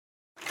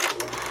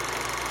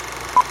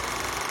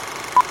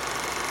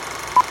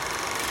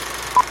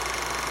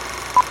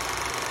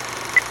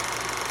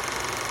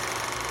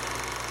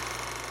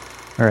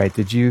All right.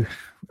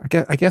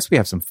 I guess we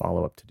have some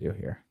follow up to do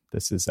here.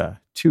 This is a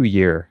 2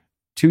 year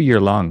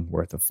long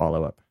worth of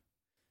follow up.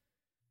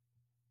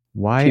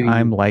 Why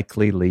I'm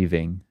likely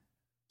leaving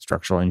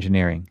structural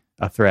engineering,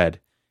 a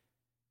thread.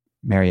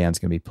 Marianne's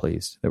going to be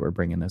pleased that we're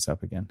bringing this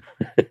up again.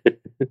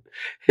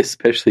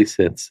 Especially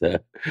since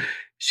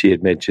she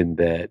had mentioned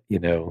that,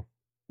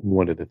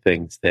 one of the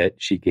things that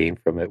she gained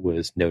from it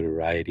was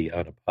notoriety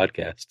on a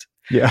podcast.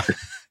 Yeah.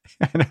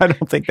 And I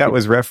don't think that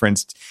was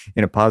referenced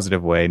in a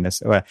positive way.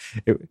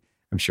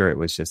 I'm sure it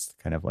was just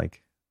kind of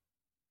like,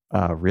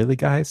 really,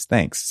 guys?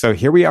 Thanks. So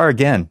here we are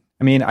again.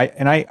 I mean,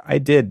 I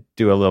did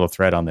do a little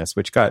thread on this,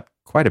 which got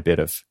quite a bit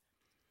of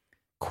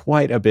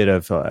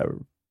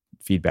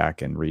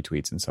feedback and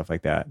retweets and stuff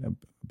like that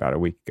about a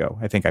week ago.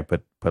 I think I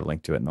put a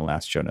link to it in the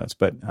last show notes,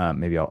 but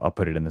maybe I'll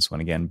put it in this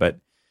one again. But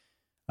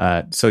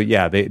so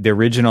yeah, the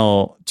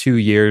original 2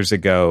 years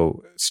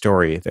ago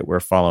story that we're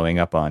following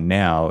up on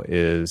now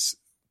was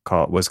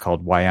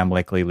called "Why I'm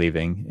Likely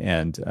Leaving,"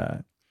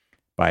 and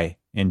by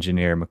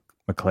Engineer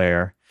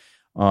McClare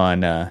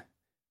on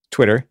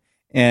Twitter.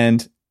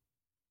 And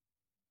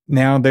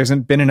now there's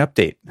been an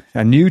update,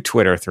 a new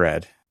Twitter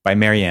thread by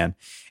Marianne,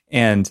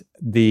 and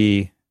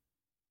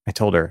I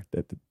told her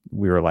that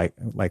we were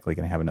likely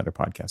going to have another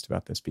podcast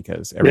about this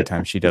because every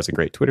time she does a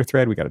great Twitter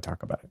thread, we got to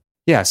talk about it.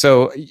 Yeah.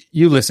 So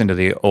you listened to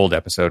the old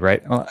episode,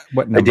 right?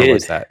 What number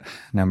was that?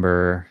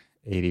 Number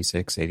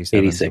 86,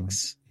 87?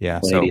 86. Yeah.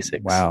 So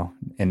 86. Wow.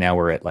 And now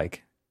we're at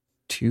like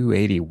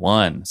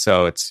 281.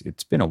 So it's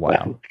been a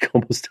while. Wow, like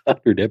almost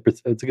 100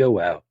 episodes ago.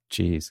 Wow.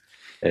 Jeez.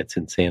 That's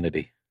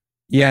insanity.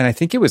 Yeah. And I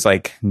think it was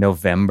like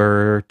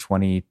November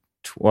 20.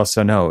 Well,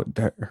 so no,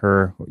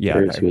 hers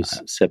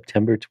was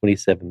September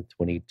 27th,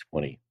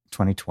 2020.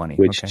 2020.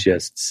 Which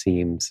just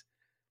seems...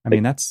 I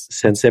mean, that's...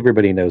 Since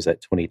everybody knows that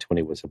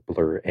 2020 was a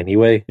blur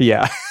anyway.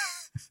 Yeah.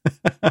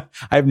 I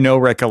have no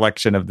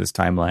recollection of this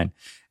timeline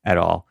at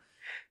all.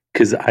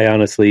 Because I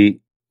honestly,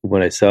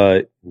 when I saw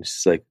it, it's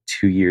just like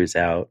 2 years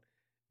out.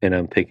 And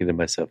I'm thinking to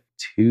myself,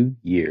 2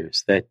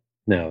 years?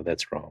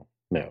 That's wrong.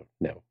 No.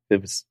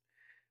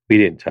 We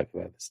didn't talk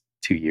about this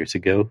 2 years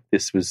ago.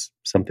 This was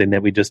something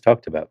that we just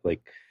talked about.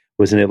 Like,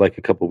 wasn't it like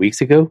a couple weeks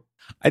ago?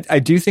 I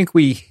do think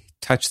we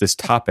touch this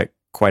topic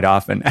quite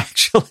often,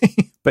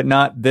 actually, but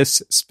not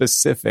this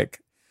specific.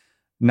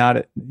 This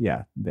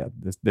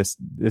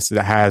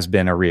has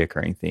been a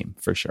reoccurring theme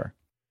for sure.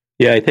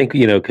 Yeah, I think,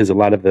 because a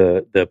lot of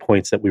the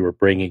points that we were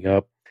bringing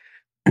up,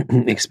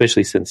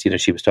 especially since,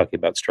 she was talking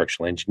about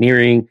structural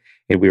engineering,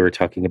 and we were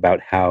talking about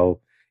how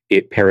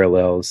it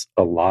parallels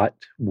a lot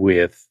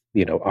with,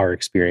 our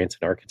experience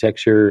in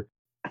architecture,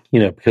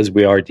 because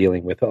we are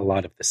dealing with a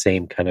lot of the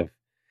same kind of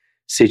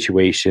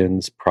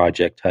situations,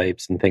 project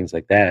types, and things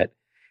like that.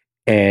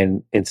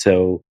 And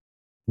so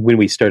when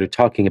we started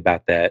talking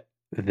about that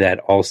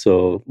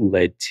also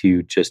led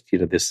to just,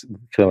 this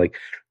kind of like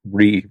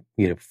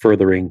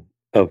furthering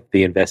of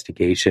the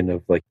investigation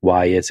of like,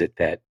 why is it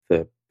that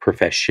the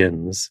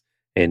professions,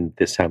 and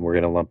this time we're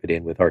going to lump it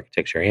in with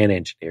architecture and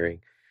engineering,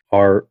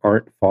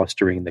 aren't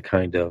fostering the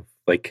kind of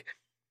like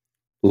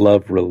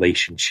love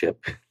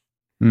relationship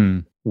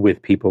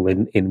with people,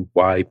 and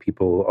why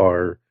people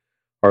are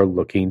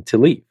looking to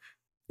leave.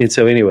 And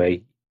so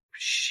anyway,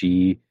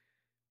 she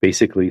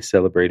basically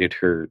celebrated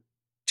her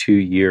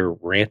 2-year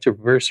rant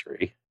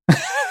anniversary.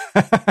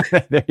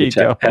 There you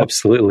go. I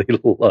absolutely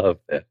love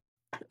that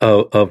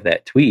of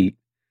that tweet.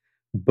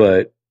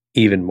 But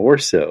even more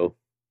so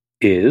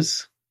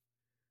is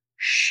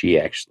she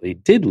actually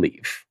did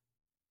leave.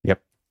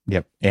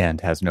 Yep.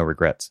 And has no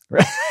regrets.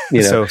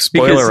 So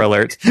spoiler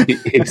alert.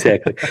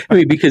 Exactly. I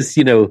mean, because,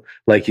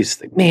 like you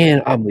think,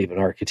 man, I'm leaving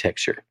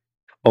architecture.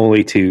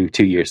 Only to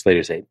 2 years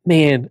later say,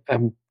 man,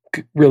 I'm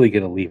really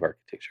going to leave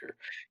architecture.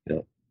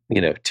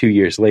 2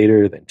 years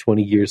later, then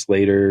 20 years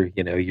later,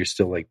 you're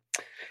still like,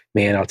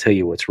 man, I'll tell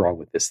you what's wrong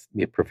with this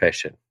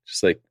profession.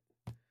 Just like,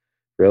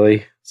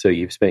 really? So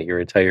you've spent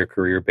your entire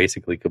career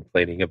basically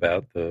complaining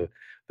about the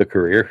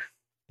career?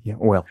 Yeah.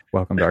 Well,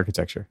 welcome to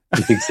architecture.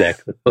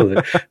 Exactly.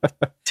 Well,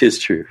 'tis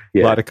true.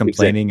 Yeah, a lot of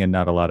complaining and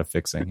not a lot of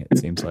fixing, it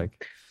seems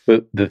like.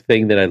 But the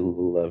thing that I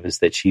love is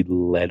that she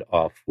led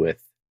off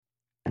with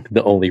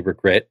the only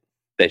regret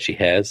that she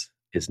has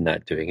is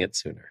not doing it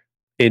sooner.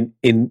 And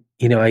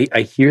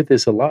I hear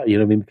this a lot,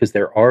 because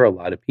there are a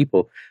lot of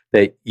people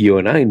that you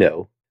and I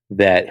know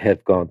that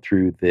have gone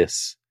through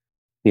this,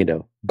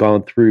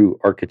 gone through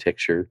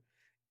architecture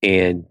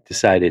and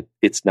decided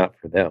it's not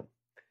for them.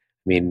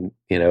 I mean,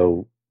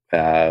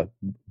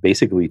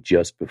 basically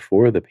just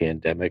before the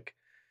pandemic,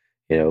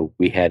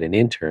 we had an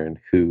intern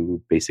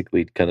who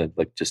basically kind of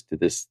like just did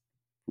this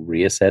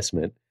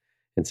reassessment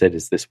and said,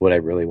 is this what I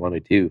really want to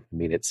do? I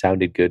mean, it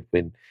sounded good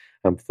when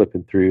I'm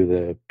flipping through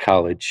the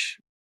college,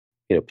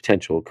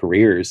 potential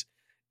careers,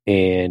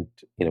 and,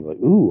 like,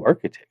 ooh,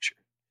 architecture,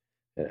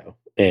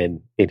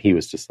 and he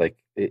was just like,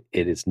 it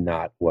is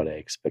not what I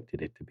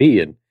expected it to be.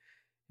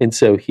 And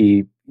so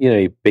he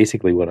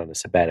basically went on a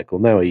sabbatical.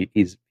 Now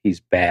he's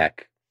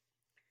back.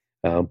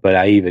 But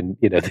I even,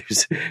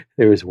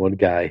 there was one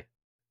guy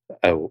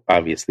I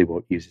obviously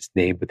won't use his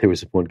name, but there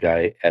was one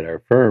guy at our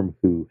firm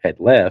who had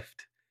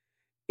left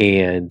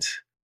and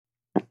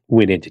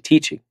went into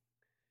teaching,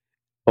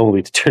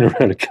 only to turn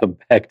around and come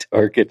back to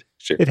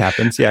architecture. It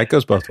happens. Yeah, it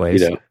goes both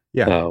ways.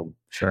 Yeah.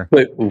 Sure.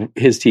 But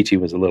his teaching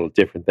was a little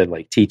different than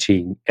like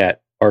teaching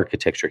at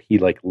architecture. He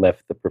like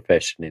left the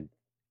profession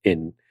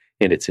in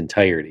its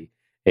entirety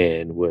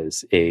and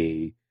was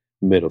a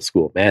middle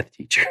school math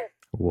teacher.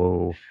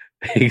 Whoa.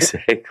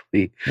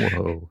 Exactly.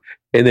 Whoa.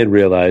 And then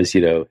realized,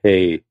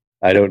 hey,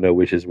 I don't know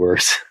which is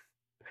worse.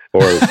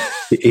 Or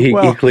he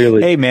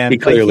clearly, hey man, he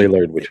clearly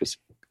learned which was.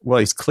 Well,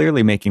 he's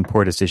clearly making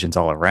poor decisions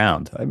all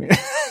around. I mean,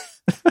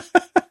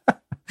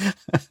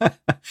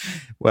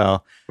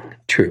 well,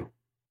 true.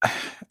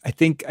 I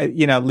think,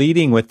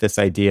 leading with this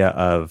idea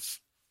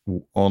of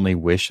only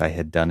wish I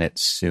had done it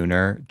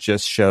sooner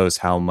just shows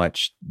how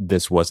much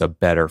this was a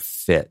better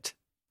fit.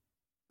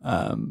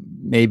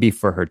 Maybe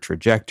for her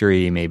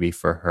trajectory, maybe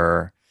for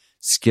her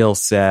skill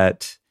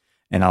set.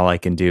 And all I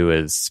can do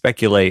is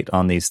speculate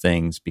on these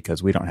things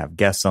because we don't have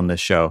guests on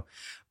this show.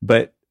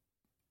 But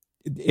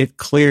it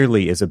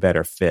clearly is a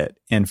better fit.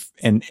 And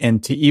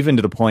to even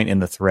to the point in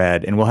the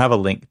thread, and we'll have a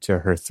link to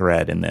her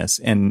thread in this,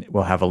 and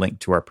we'll have a link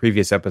to our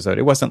previous episode.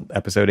 It wasn't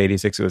episode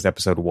 86, it was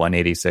episode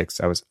 186.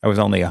 I was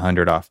only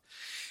 100 off.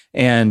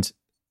 And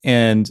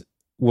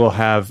we'll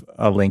have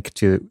a link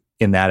to,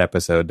 in that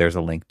episode, there's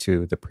a link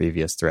to the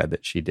previous thread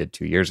that she did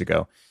 2 years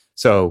ago.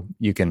 So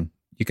you can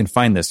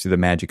find this through the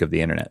magic of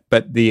the internet.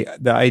 But the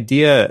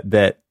idea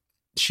that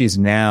she's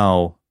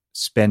now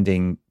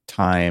spending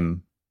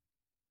time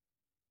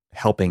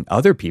helping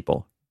other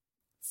people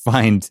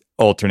find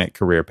alternate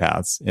career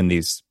paths in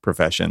these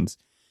professions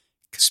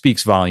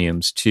speaks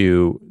volumes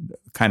to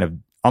kind of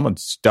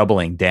almost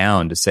doubling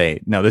down to say,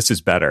 no, this is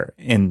better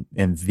in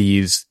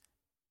these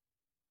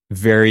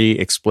very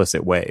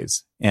explicit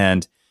ways.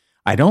 And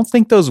I don't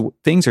think those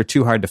things are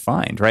too hard to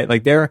find, right?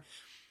 Like there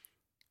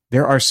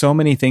are so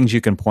many things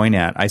you can point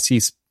at. I see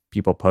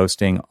people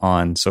posting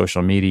on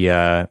social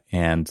media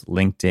and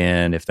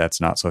LinkedIn. If that's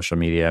not social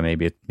media,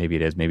 maybe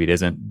it is, maybe it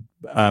isn't.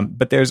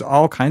 But there's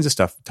all kinds of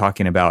stuff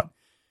talking about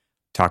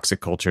toxic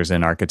cultures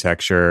in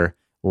architecture,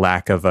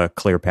 lack of a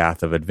clear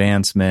path of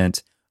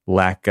advancement,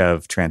 lack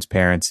of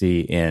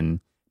transparency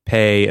in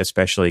pay,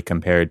 especially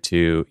compared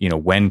to,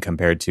 when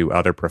compared to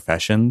other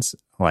professions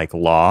like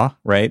law,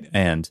 right?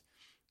 And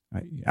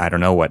I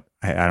don't know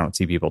I don't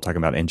see people talking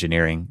about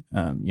engineering,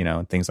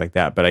 and things like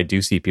that, but I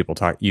do see people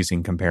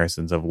using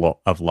comparisons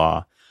of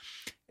law,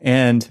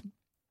 and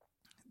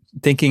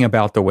thinking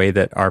about the way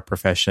that our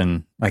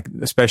profession, like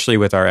especially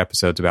with our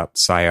episodes about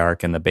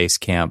SciArc and the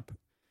Basecamp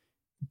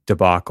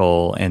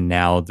debacle, and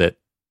now that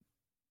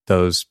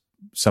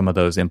some of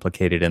those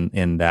implicated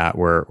in that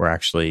were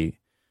actually,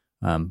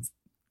 I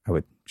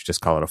would just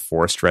call it a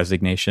forced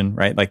resignation,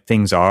 right? Like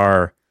things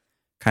are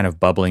kind of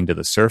bubbling to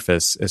the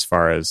surface as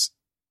far as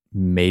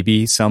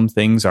maybe some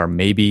things are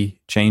maybe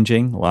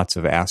changing, lots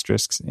of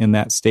asterisks in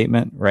that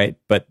statement, right?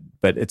 But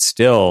it's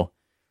still,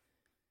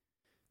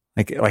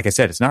 like I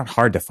said, it's not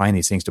hard to find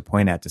these things to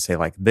point at to say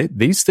like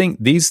these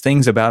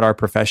things about our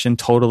profession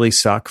totally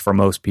suck for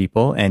most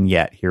people, and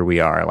yet here we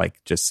are,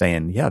 like just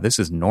saying, yeah, this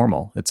is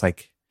normal. It's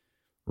like,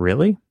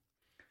 really?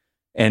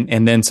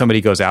 And then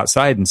somebody goes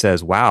outside and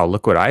says, wow,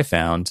 look what I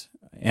found,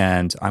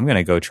 and I'm going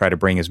to go try to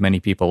bring as many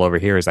people over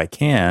here as I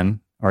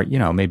can. Or,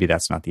 maybe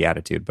that's not the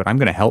attitude, but I'm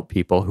going to help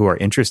people who are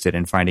interested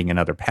in finding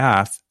another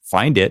path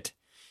find it,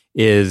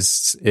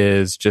 is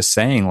just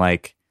saying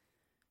like,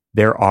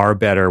 there are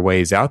better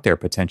ways out there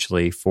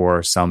potentially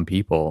for some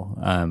people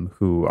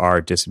who are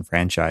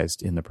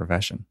disenfranchised in the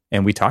profession.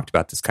 And we talked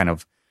about this kind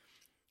of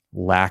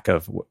lack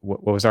of,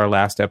 what was our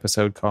last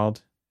episode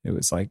called? It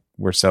was like,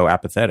 we're so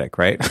apathetic,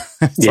 right?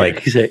 It's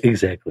like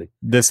exactly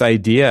this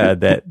idea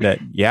that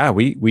yeah,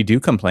 we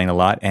do complain a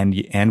lot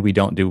and we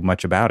don't do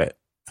much about it.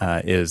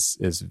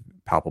 Is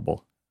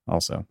palpable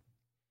also.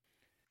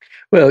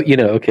 Well,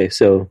 okay,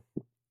 so,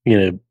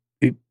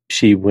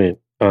 she went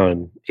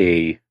on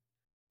to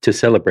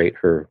celebrate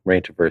her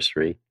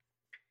rantiversary.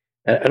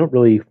 I don't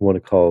really want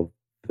to call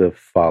the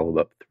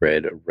follow-up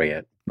thread a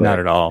rant. Not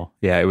at all.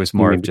 Yeah, it was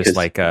more of just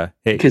like hey,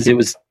 because it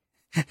was,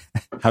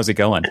 how's it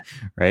going?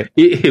 Right.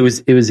 It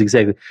was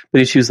exactly,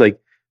 but she was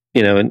like,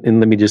 and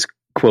let me just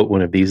quote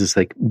one of these. It's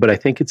like, but I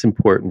think it's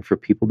important for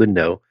people to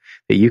know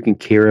that you can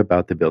care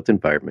about the built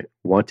environment,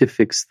 want to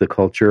fix the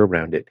culture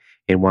around it,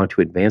 and want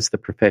to advance the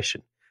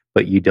profession,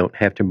 but you don't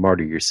have to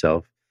martyr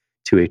yourself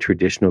to a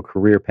traditional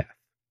career path.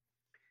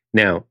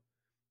 Now,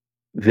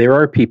 there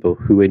are people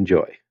who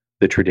enjoy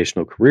the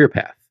traditional career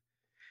path,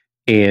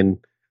 and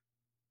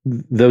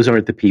those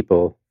aren't the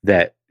people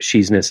that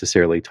she's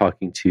necessarily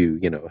talking to,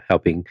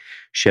 helping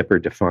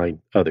shepherd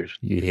define others.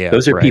 Yeah,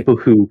 those are right. people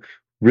who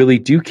really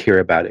do care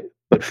about it,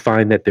 but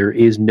find that there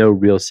is no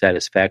real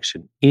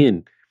satisfaction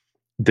in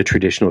the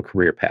traditional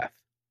career path.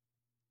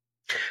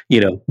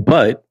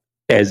 But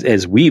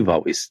as we've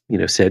always,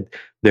 said,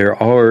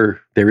 there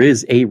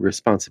is a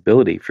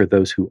responsibility for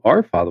those who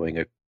are following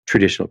a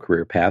traditional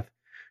career path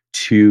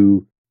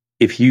to,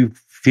 if you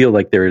feel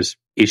like there's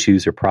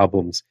issues or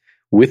problems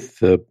with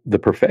the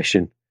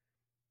profession,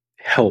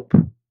 help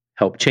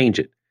change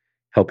it,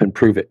 help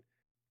improve it.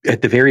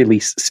 At the very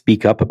least,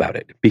 speak up about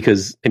it.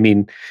 Because, I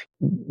mean,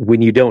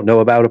 when you don't know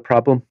about a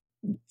problem,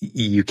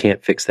 you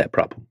can't fix that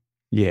problem.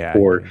 Yeah.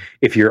 Or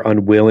if you're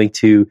unwilling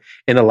to,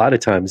 and a lot of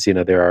times,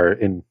 there are,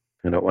 and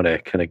I don't want to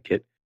kind of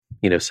get,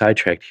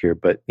 sidetracked here,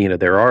 but,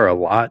 there are a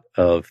lot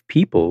of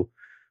people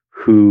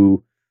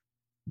who,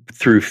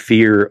 through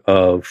fear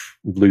of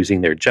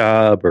losing their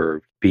job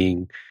or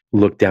being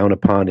looked down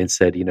upon and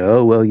said,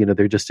 oh, well,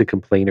 they're just a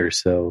complainer.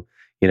 So,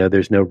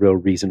 there's no real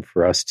reason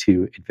for us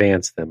to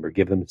advance them or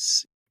give them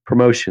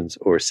promotions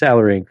or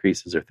salary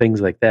increases or things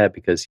like that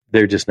because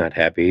they're just not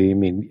happy. I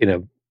mean,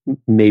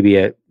 maybe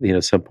at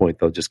some point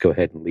they'll just go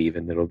ahead and leave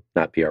and it'll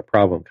not be our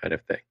problem, kind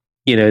of thing.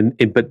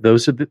 But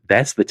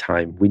that's the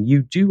time when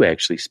you do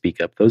actually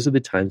speak up. Those are the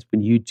times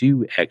when you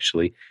do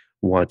actually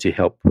want to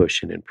help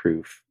push and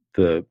improve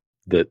the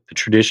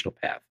traditional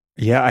path.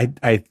 Yeah,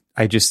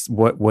 I just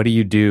what do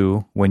you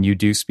do when you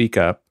do speak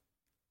up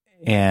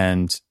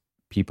and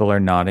people are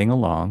nodding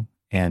along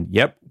and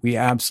yep, we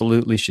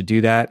absolutely should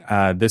do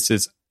that. This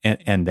is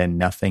and then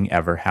nothing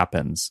ever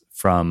happens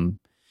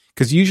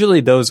because usually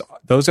those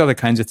are the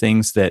kinds of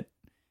things that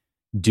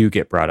do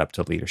get brought up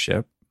to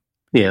leadership.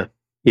 Yeah.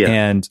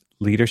 And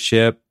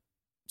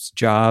leadership's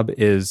job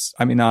is,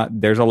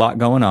 there's a lot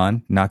going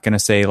on. Not going to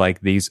say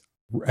like these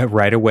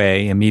right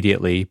away,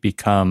 immediately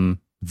become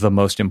the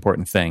most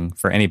important thing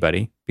for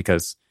anybody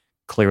because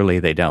clearly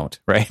they don't,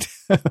 right?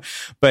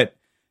 But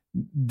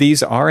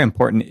these are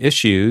important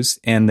issues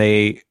and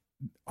they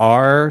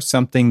are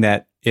something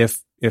that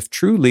if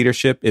true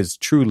leadership is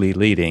truly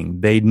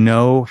leading, they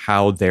know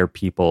how their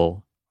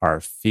people are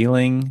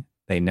feeling.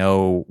 They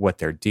know what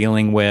they're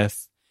dealing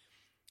with.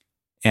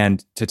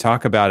 And to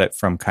talk about it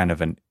from kind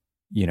of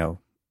you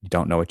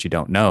don't know what you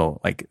don't know.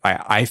 Like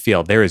I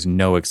feel there is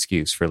no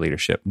excuse for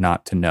leadership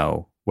not to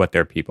know what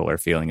their people are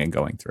feeling and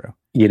going through.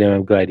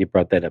 I'm glad you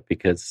brought that up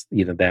because,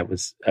 I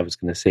was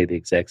going to say the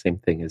exact same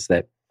thing is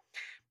that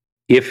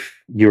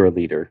if you're a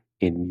leader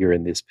and you're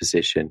in this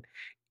position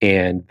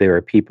and there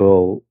are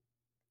people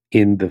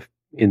in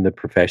the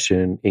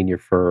profession, in your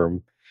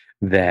firm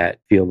that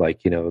feel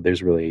like,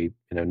 there's really,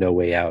 no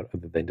way out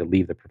other than to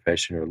leave the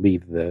profession or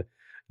leave the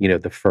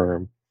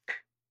firm,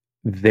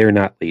 they're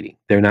not leading.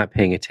 They're not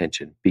paying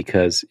attention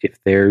because if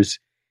there's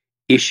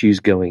issues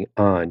going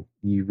on,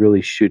 you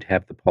really should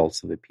have the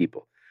pulse of the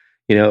people.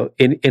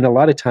 And a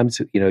lot of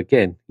times,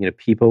 again,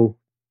 people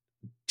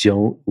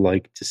don't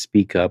like to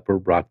speak up or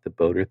rock the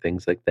boat or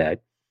things like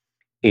that.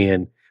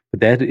 But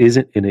that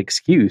isn't an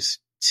excuse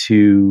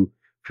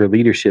for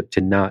leadership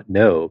to not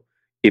know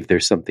if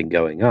there's something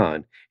going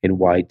on and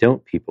why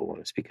don't people want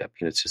to speak up.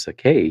 It's just like,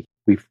 hey,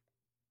 we've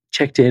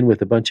checked in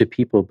with a bunch of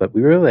people, but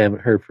we really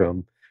haven't heard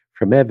from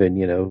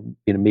Evan.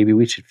 Maybe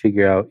we should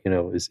figure out,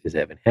 is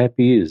Evan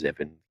happy? Is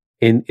Evan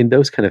in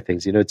those kind of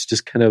things? It's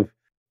just kind of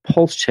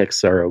pulse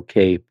checks are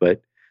okay,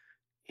 but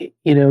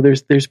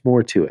there's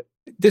more to it.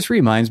 This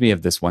reminds me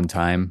of this one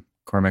time,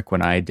 Cormac,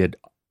 when I did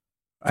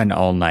an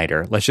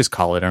all-nighter. Let's just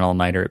call it an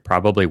all-nighter. It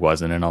probably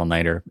wasn't an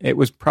all-nighter. It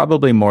was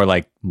probably more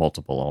like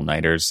multiple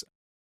all-nighters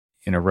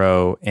in a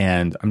row.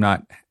 And I'm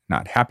not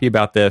happy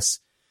about this,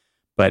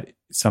 but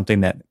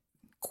something that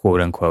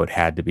quote unquote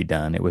had to be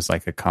done. It was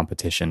like a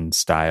competition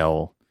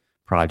style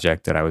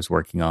project that I was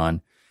working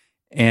on.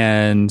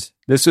 And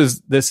this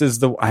is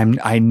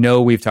I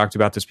know we've talked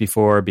about this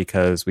before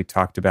because we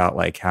talked about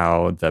like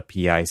how the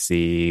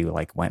PIC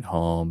like went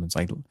home. It's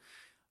like,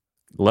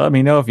 let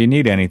me know if you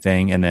need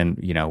anything. And then,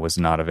 was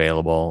not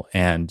available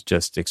and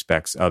just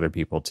expects other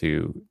people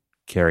to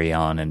carry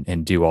on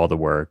and do all the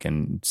work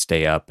and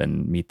stay up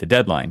and meet the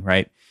deadline.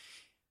 Right.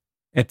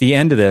 At the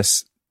end of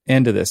this,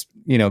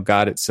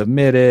 got it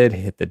submitted,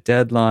 hit the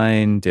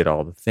deadline, did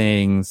all the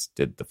things,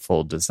 did the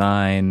full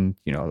design,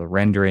 the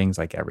renderings,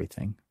 like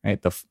everything,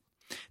 right?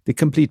 The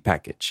complete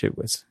package. It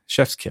was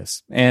chef's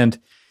kiss. And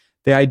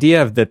the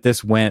idea of that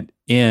this went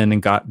in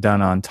and got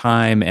done on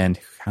time and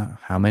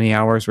how many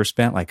hours were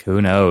spent, like,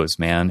 who knows,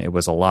 man? It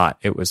was a lot.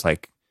 It was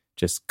like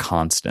just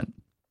constant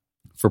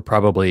for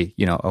probably,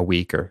 a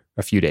week or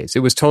a few days.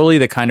 It was totally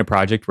the kind of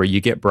project where you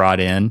get brought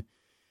in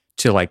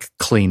to like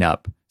clean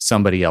up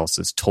somebody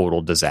else's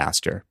total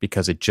disaster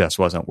because it just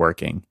wasn't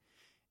working.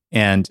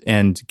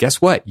 And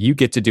guess what? You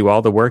get to do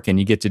all the work and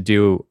you get to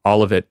do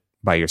all of it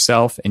by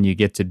yourself and you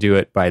get to do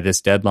it by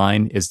this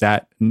deadline. Is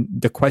that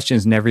the question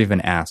is never even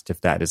asked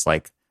if that is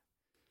like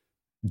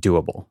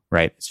doable,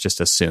 right? It's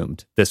just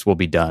assumed this will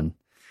be done.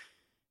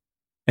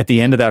 At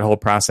the end of that whole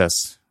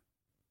process,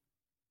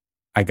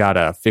 I got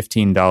a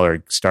 $15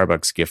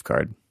 Starbucks gift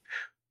card.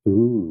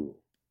 Ooh.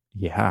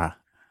 Yeah.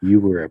 You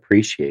were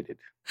appreciated.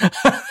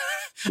 I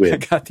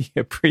got the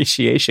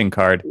appreciation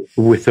card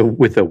with a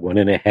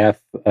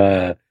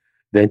 1.5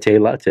 venti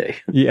latte.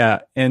 Yeah.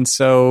 And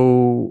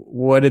so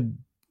what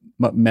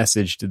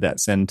message did that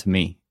send to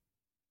me?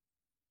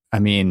 I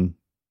mean,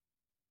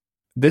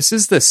 this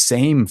is the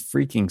same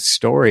freaking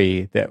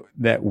story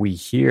that we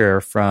hear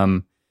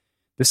from.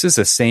 This is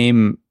the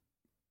same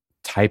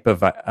type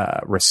of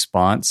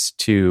response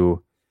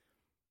to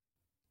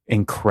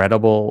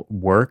incredible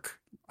work.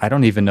 I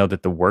don't even know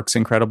that the work's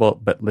incredible,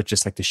 but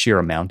just like the sheer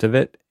amount of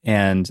it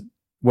and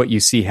what you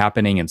see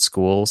happening in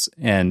schools.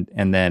 And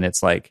then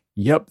it's like,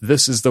 yep,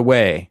 this is the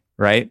way,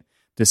 right?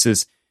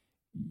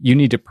 You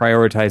need to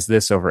prioritize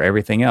this over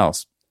everything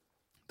else.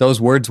 Those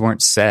words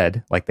weren't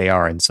said like they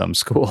are in some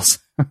schools,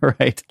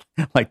 right?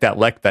 Like that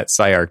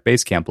SciArc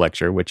Basecamp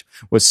lecture, which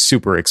was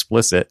super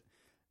explicit.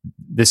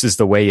 This is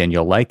the way and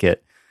you'll like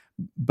it.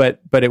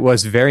 But it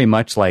was very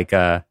much like,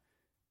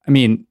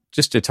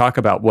 just to talk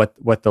about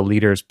what the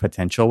leader's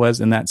potential was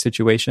in that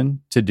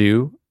situation to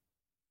do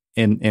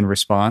in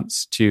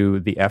response to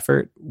the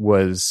effort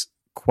was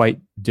quite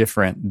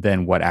different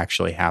than what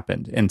actually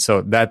happened. And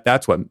so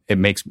that's why it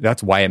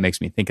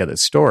makes me think of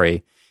this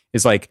story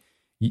is like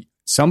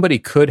somebody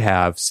could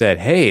have said,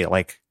 hey,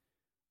 like,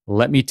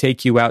 let me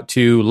take you out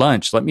to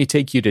lunch. Let me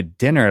take you to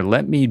dinner.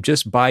 Let me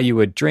just buy you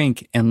a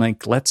drink and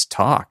like, let's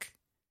talk.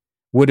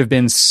 Would have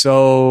been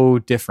so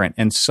different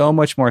and so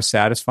much more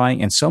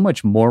satisfying and so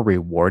much more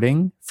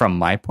rewarding from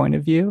my point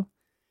of view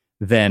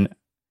than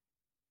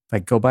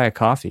like go buy a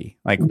coffee.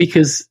 Like,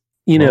 because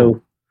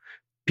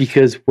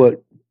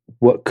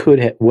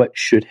what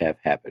should have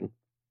happened,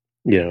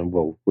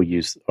 we'll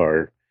use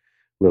our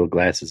little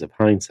glasses of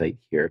hindsight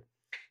here,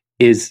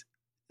 is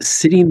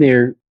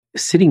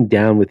sitting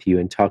down with you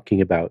and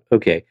talking about,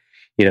 okay,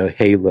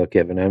 hey, look,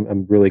 Evan,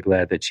 I'm really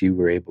glad that you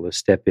were able to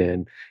step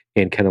in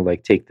and kind of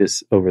like take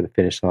this over the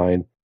finish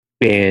line.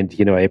 And,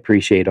 I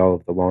appreciate all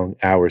of the long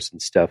hours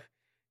and stuff.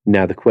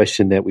 Now, the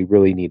question that we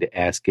really need to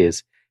ask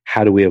is,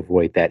 how do we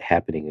avoid that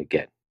happening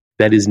again?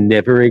 That is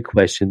never a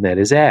question that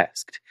is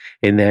asked.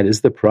 And that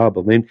is the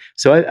problem. And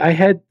so I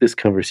had this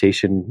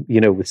conversation,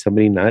 with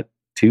somebody not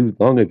too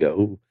long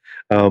ago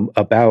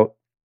about,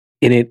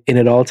 and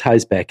it all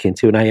ties back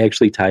into, and I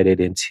actually tied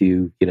it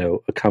into,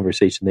 a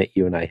conversation that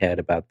you and I had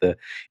about the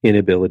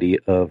inability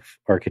of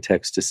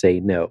architects to say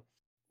no.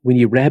 When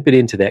you wrap it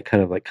into that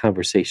kind of like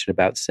conversation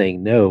about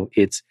saying no,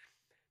 it's,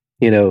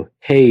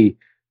 hey,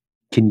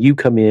 can you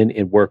come in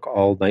and work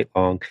all night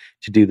long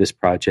to do this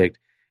project?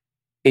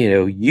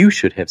 You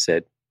should have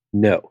said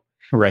no.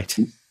 Right.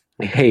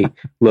 Hey,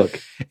 look.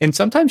 And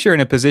sometimes you're in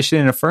a position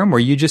in a firm where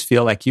you just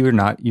feel like you're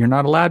not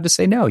allowed to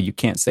say no. You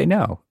can't say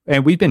no.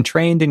 And we've been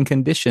trained and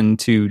conditioned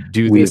to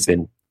do this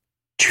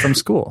from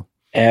school.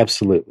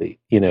 Absolutely.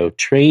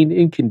 Trained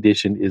and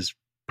conditioned is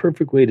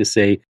perfect way to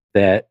say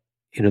that,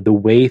 the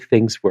way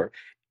things work.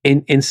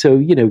 And so,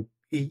 you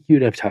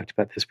and I've talked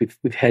about this.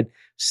 We've had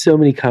so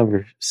many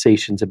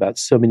conversations about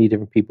so many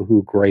different people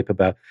who gripe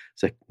about,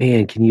 it's like,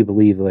 man, can you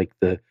believe like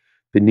the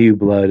new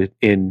blood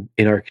in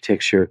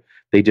architecture?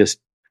 They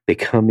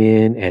come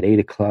in at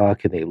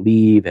 8:00 and they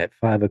leave at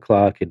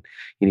 5:00 and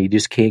you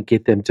just can't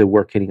get them to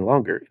work any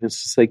longer. And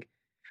it's just like,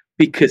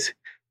 because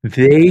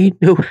they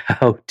know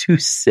how to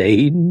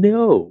say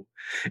no.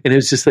 And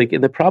it's just like,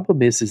 and the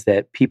problem is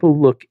that people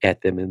look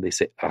at them and they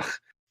say, ugh,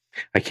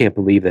 I can't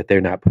believe that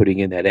they're not putting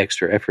in that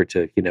extra effort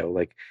to,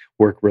 like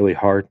work really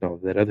hard and all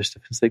of that other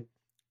stuff. It's like,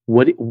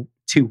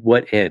 to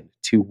what end?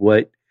 To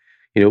what,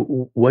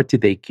 what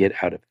did they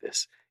get out of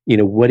this?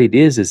 What it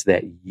is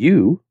that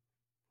you,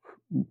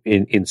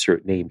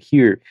 insert name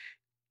here,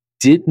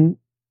 didn't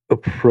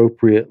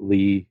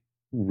appropriately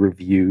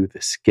review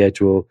the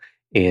schedule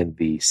and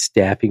the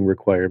staffing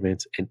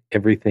requirements and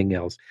everything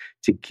else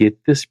to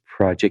get this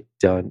project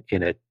done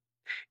in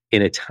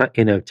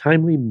a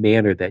timely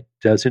manner that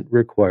doesn't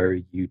require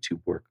you to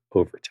work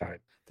overtime.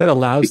 That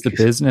allows the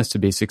business to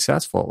be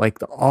successful. Like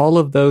all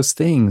of those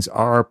things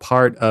are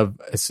part of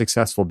a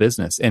successful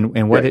business. And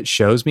what Right. It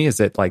shows me is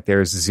that like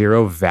there's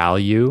zero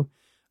value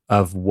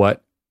of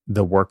what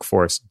the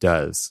workforce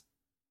does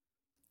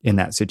in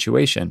that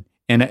situation.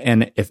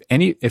 And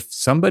if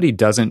somebody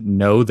doesn't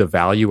know the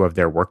value of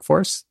their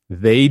workforce,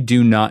 they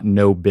do not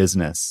know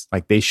business.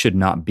 Like they should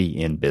not be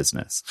in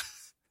business.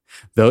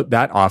 Though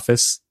that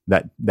office,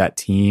 that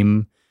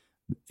team,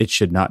 it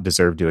should not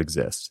deserve to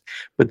exist.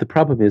 But the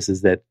problem is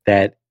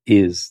that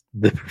is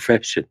the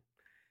profession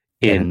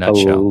In a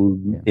nutshell.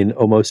 in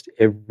almost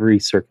every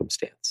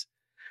circumstance.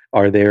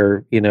 Are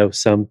there,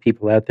 some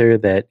people out there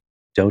that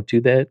don't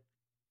do that?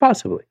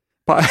 Possibly.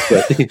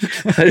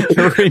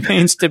 It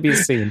remains to be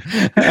seen.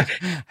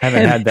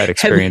 Haven't had that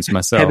experience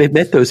myself. Haven't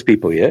met those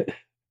people yet.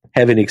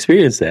 Haven't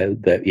experienced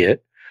that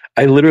yet.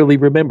 I literally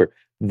remember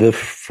the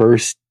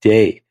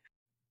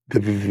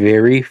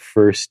very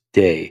first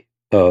day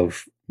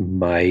of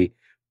my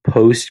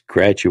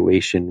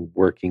post-graduation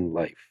working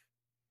life.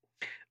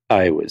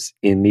 I was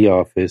in the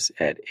office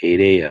at 8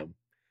 a.m.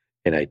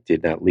 and I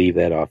did not leave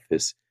that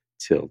office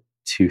till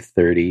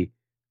 2:30,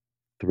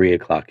 3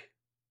 o'clock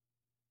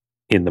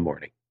in the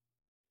morning.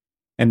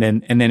 And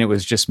then it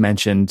was just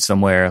mentioned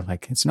somewhere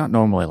like it's not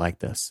normally like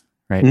this,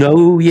 right?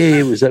 No, yeah,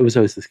 it was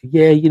always this.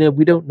 Yeah,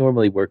 we don't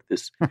normally work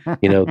this,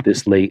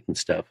 this late and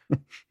stuff.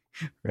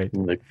 Right.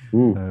 I'm like,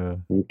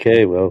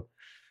 okay, well,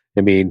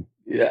 I mean,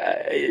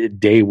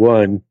 day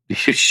one, you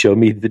show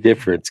me the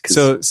difference.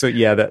 So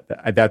yeah,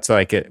 that's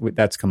like it.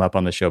 That's come up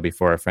on the show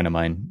before. A friend of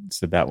mine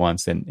said that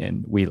once,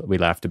 and we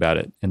laughed about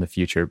it in the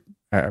future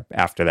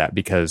after that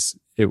because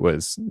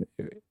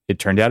it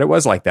turned out it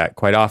was like that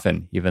quite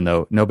often, even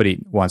though nobody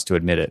wants to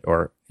admit it,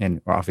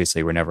 and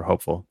obviously we're never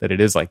hopeful that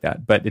it is like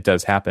that, but it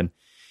does happen.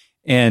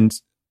 And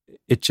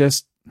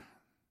it's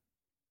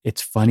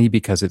funny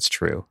because it's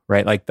true,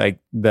 right? Like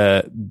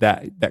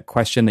that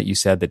question that you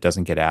said that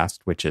doesn't get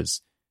asked, which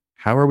is,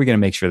 how are we going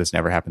to make sure this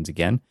never happens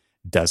again?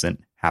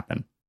 Doesn't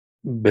happen.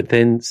 But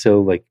then,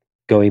 so like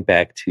going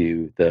back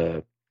to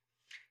the,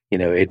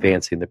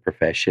 advancing the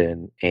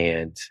profession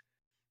and,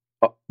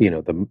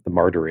 the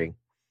martyring.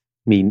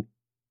 I mean,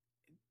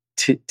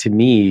 to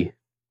me,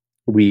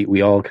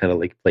 we all kind of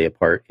like play a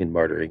part in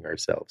martyring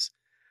ourselves,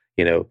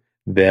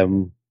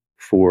 them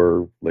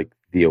for like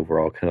the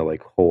overall kind of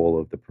like whole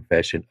of the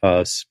profession,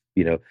 us,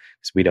 because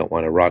we don't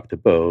want to rock the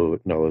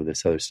boat and all of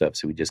this other stuff.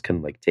 So we just kind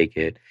of like take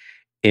it.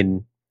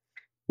 And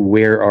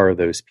where are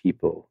those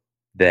people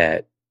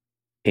that,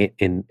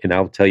 and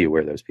I'll tell you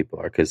where those people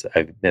are, because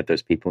I've met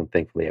those people and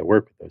thankfully I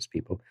work with those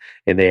people,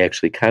 and they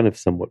actually kind of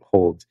somewhat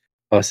hold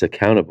us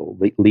accountable,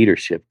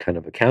 leadership kind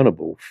of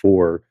accountable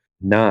for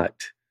not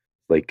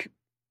like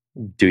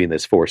doing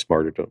this forced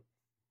martyrdom.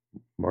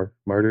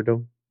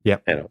 Martyrdom?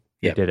 Yep. I don't.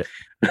 You did it.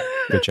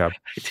 Good job.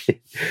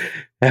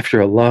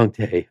 After a long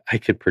day, I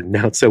could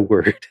pronounce a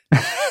word.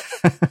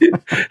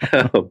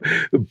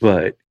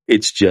 But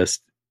it's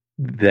just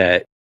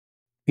that,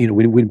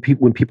 when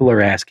people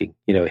are asking,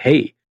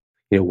 hey,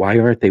 why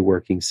aren't they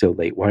working so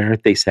late? Why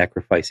aren't they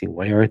sacrificing?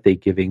 Why aren't they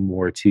giving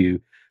more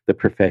to the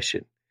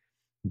profession?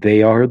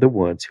 They are the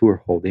ones who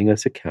are holding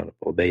us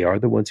accountable. They are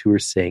the ones who are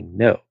saying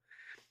no.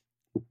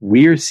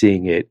 We're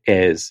seeing it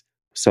as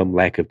some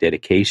lack of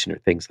dedication or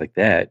things like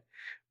that,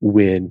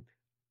 when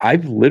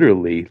I've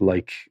literally,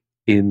 like,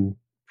 in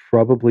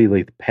probably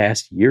like the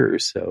past year or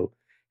so,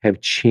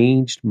 have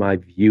changed my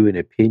view and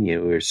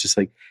opinion, where it's just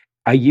like,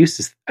 I used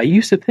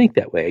to think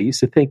that way. I used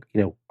to think,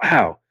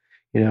 wow,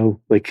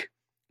 like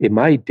in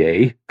my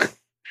day,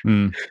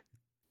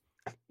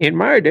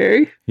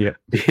 yeah,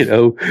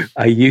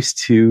 I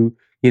used to,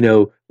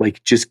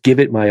 like just give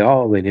it my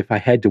all. And if I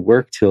had to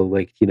work till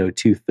like,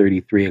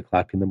 2:30, 3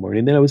 o'clock in the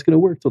morning, then I was going to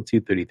work till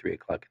 2:30, 3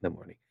 o'clock in the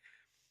morning.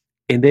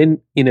 And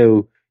then,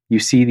 you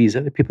see these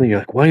other people and you're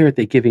like, why aren't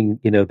they giving,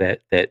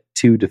 that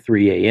 2 to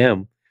 3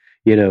 a.m.,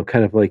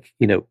 kind of like,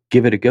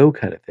 give it a go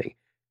kind of thing.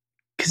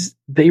 Because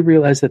they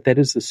realize that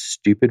is a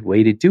stupid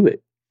way to do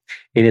it.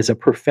 And as a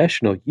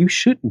professional, you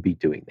shouldn't be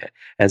doing that.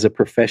 As a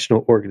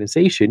professional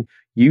organization,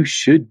 you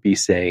should be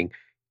saying,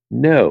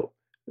 no,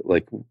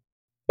 like,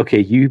 okay,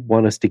 you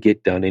want us to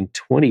get done in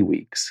 20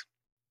 weeks.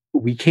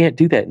 We can't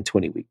do that in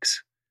 20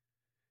 weeks.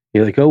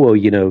 You're like, oh, well,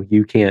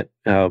 you can't,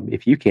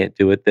 if you can't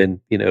do it, then,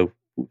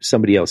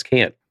 somebody else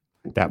can't.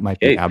 That might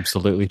be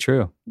absolutely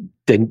true.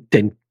 Then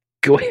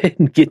go ahead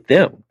and get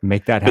them.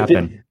 Make that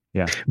happen.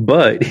 Yeah.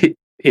 But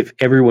if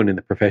everyone in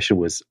the profession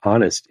was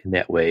honest in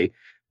that way,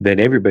 then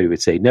everybody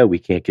would say, no, we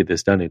can't get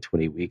this done in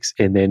 20 weeks.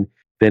 And then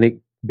it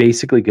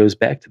basically goes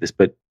back to this.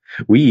 But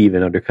we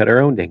even undercut our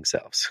own dang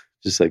selves.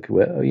 Just like,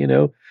 well,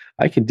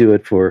 I can do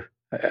it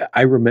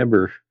I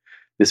remember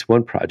this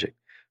one project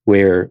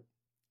where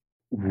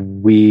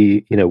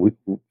we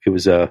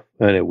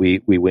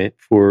went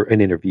for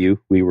an interview.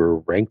 We were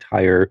ranked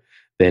higher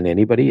than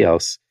anybody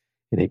else.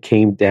 And it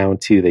came down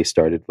to, they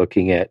started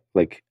looking at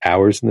like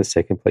hours in the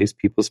second place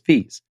people's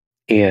fees.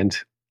 And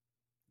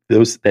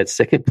that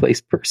second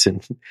place person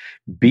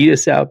beat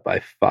us out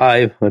by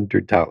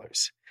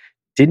 $500.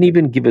 Didn't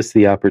even give us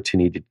the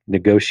opportunity to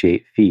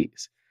negotiate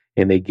fees.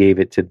 And they gave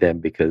it to them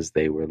because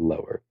they were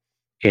lower.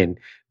 And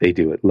they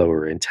do it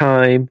lower in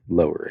time,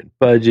 lower in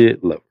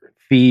budget, lower in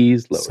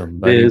fees, lower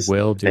Somebody in this.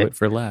 will do it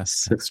for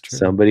less. That's true.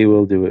 Somebody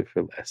will do it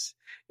for less.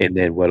 And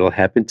then what will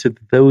happen to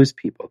those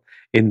people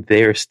and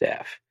their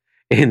staff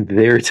and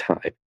their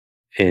time?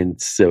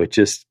 And so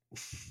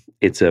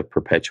it's a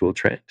perpetual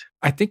trend.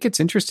 I think it's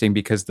interesting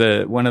because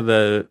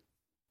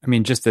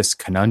just this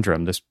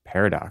conundrum, this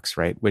paradox,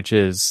 right? Which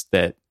is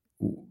that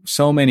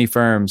so many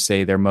firms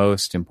say their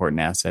most important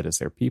asset is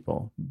their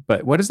people.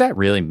 But what does that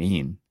really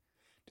mean?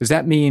 Does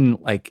that mean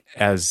like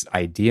as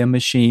idea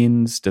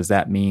machines? Does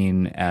that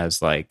mean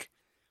as like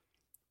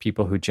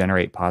people who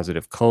generate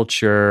positive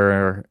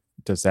culture?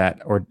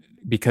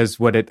 Because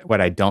what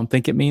I don't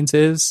think it means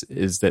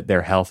is that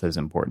their health is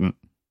important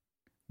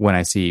when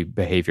I see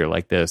behavior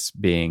like this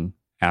being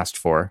asked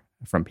for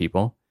from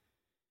people,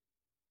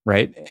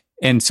 right?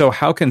 And so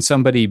how can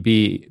somebody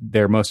be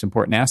their most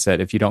important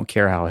asset if you don't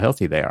care how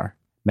healthy they are,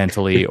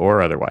 mentally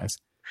or otherwise?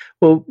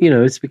 Well,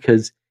 it's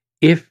because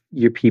if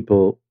your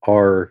people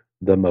are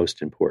the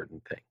most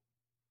important thing,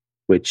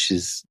 which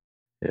is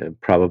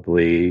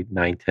probably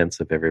 9/10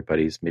 of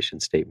everybody's mission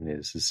statement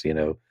is,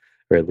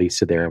 or at least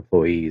to their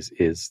employees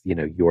is,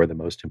 you're the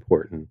most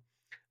important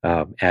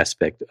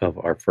aspect of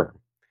our firm,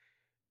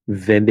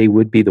 then they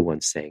would be the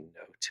ones saying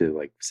no to,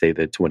 like, say,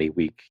 the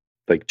 20-week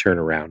like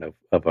turnaround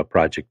of a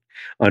project,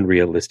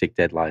 unrealistic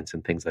deadlines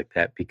and things like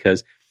that.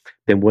 Because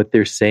then what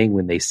they're saying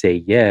when they say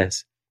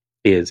yes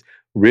is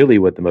really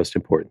what the most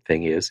important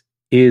thing is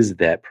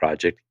that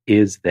project,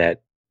 is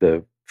that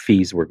the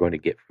fees we're going to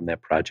get from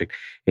that project,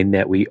 and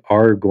that we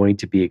are going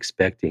to be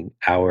expecting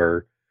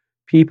our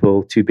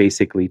people to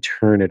basically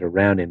turn it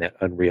around in that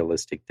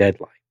unrealistic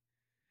deadline.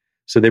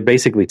 So they're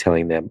basically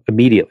telling them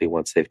immediately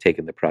once they've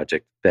taken the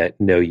project that,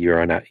 no,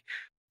 you're not.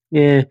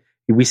 Yeah,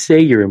 we say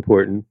you're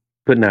important,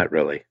 but not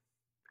really.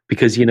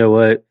 Because you know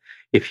what?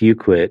 If you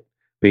quit,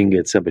 we can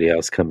get somebody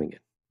else coming in,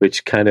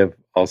 which kind of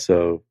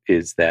also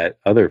is that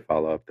other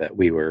follow-up that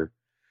we were,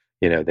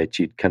 that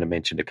you kind of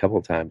mentioned a couple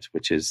of times,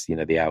 which is,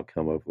 the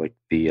outcome of like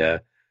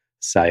the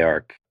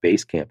SCI-Arc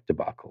Basecamp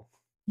debacle.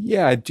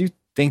 Yeah, I do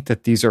think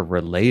that these are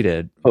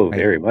related. Oh, right?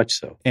 Very much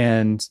so.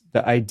 And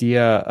the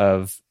idea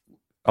of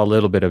a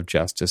little bit of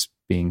justice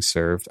being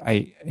served,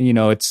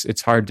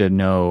 it's hard to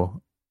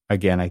know.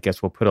 Again, I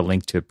guess we'll put a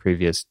link to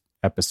previous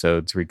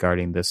episodes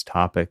regarding this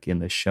topic in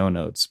the show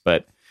notes,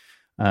 but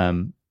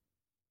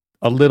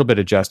a little bit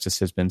of justice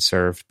has been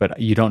served, but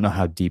you don't know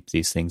how deep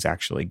these things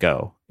actually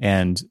go.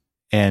 And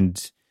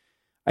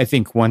I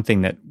think one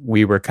thing that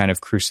we were kind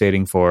of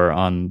crusading for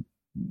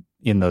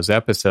in those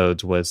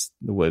episodes was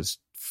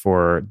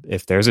for,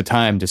 if there's a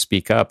time to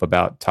speak up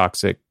about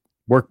toxic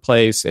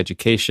workplace,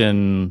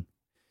 education,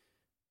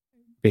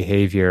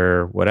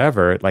 behavior,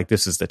 whatever, like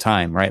this is the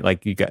time, right?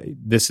 Like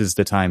this is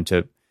the time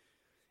to,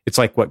 it's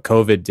like what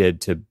COVID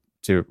did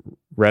to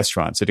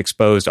restaurants. It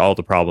exposed all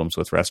the problems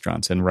with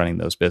restaurants and running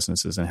those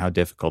businesses and how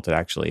difficult it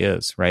actually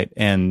is, right?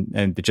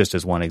 And just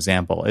as one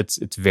example, it's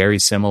very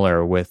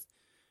similar with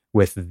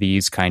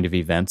these kind of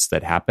events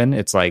that happen.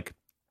 It's like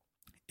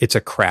it's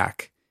a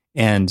crack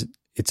and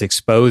it's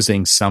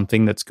exposing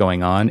something that's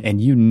going on,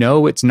 and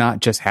it's not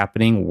just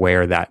happening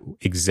where that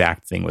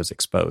exact thing was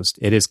exposed.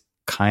 It is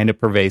kind of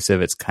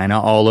pervasive. It's kind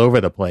of all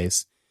over the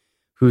place.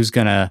 Who's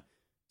going to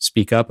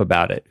speak up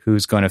about it?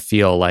 Who's going to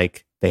feel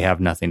like they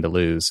have nothing to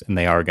lose and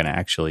they are going to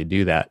actually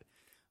do that?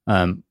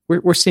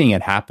 We're seeing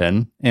it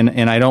happen,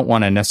 and I don't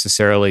want to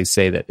necessarily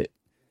say that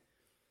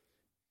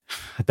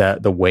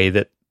the way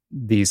that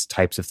these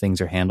types of things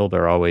are handled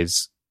are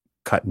always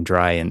cut and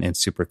dry and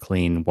super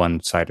clean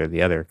one side or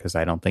the other, because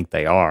I don't think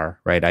they are,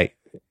 right? I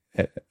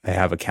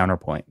have a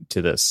counterpoint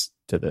to this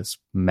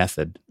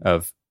method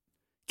of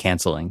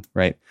canceling,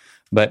 right?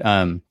 But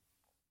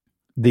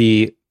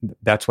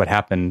that's what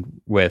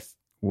happened with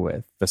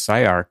the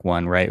SCI-Arc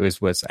one, right?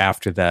 It was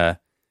after the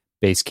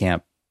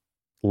Basecamp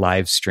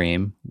live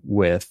stream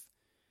with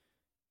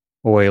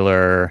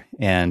Euler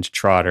and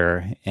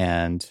Trotter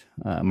and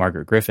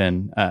Margaret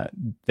Griffin,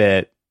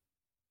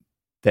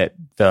 that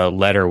the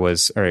letter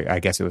was, or I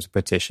guess it was a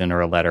petition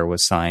or a letter,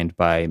 was signed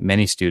by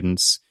many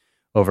students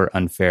over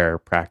unfair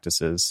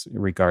practices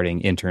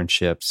regarding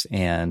internships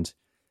and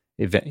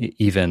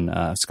even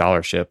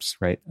scholarships,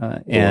 right?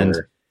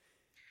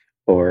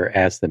 Or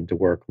ask them to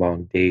work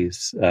long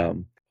days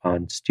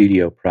on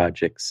studio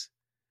projects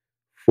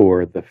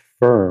for the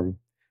firm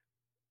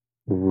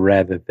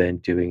rather than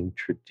doing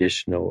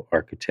traditional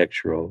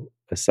architectural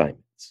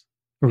assignments,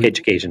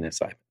 education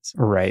assignments.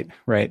 Right.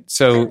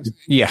 So,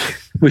 yeah.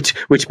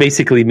 Which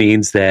basically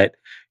means that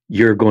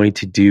you're going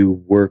to do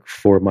work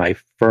for my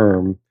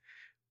firm,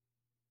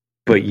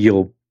 but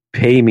you'll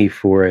pay me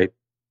for it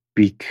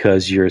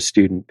because you're a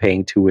student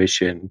paying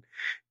tuition,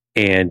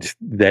 and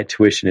that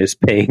tuition is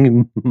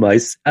paying my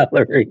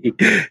salary.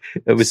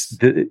 It was,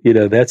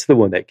 that's the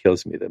one that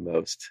kills me the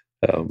most.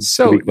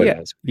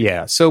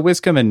 So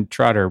Wiscombe and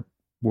Trotter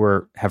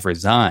have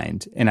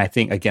resigned, and I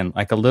think again,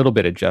 like a little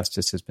bit of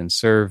justice has been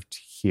served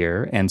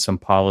here, and some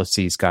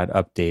policies got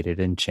updated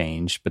and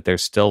changed, but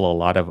there's still a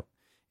lot of,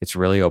 it's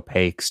really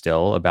opaque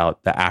still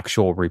about the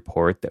actual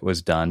report that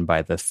was done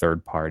by the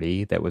third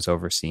party that was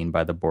overseen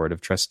by the board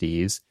of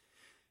trustees.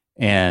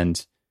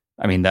 And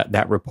I mean,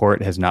 that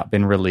report has not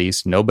been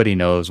released. Nobody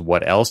knows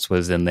what else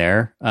was in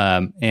there.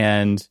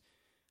 And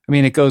I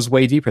mean, it goes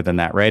way deeper than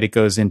that, right? It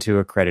goes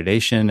into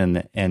accreditation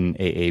and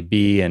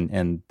AAB,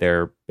 and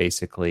they're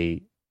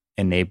basically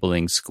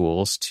enabling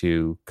schools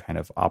to kind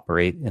of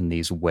operate in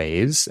these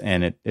ways.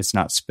 And it's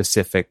not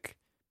specific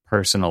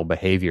personal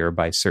behavior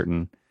by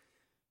certain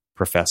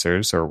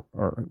professors or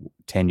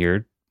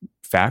tenured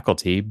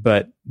faculty,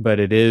 but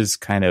it is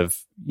kind of,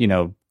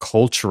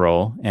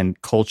 cultural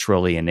and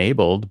culturally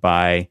enabled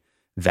by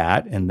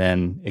that. And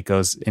then it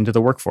goes into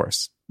the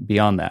workforce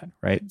beyond that,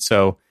 right?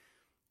 So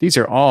these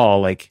are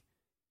all like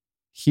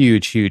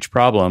huge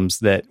problems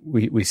that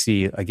we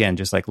see, again,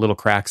 just like little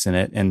cracks in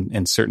it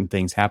and certain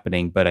things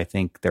happening. But I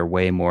think they're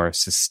way more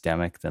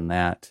systemic than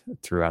that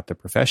throughout the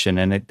profession.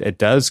 And it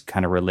does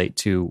kind of relate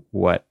to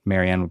what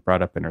Marianne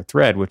brought up in her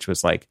thread, which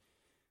was like,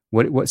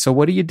 so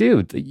what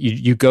do?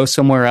 You go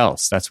somewhere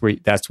else. That's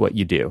what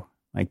you do.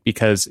 Like,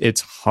 because it's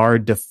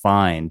hard to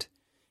find.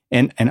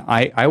 And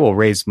I will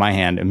raise my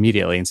hand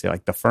immediately and say,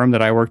 like, the firm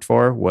that I worked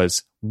for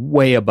was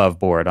way above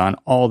board on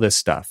all this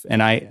stuff.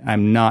 And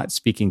I'm not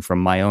speaking from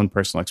my own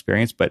personal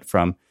experience, but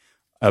from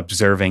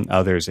observing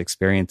others'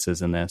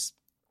 experiences in this,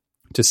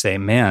 to say,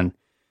 man,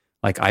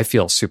 like, I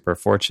feel super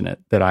fortunate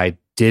that I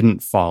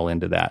didn't fall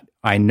into that.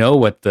 I know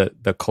what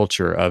the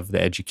culture of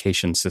the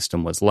education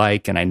system was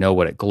like, and I know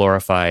what it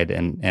glorified,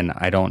 and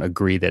I don't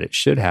agree that it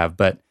should have,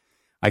 but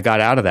I got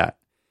out of that.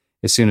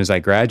 as soon as I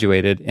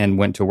graduated and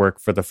went to work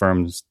for the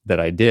firms that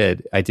I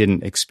did, I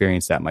didn't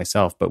experience that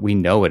myself, but we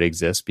know it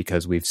exists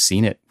because we've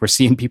seen it. We're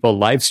seeing people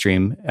live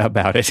stream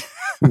about it.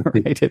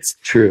 Right? It's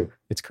true.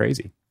 It's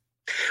crazy.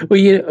 Well,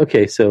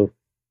 okay. So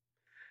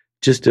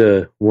just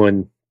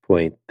one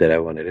point that I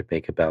wanted to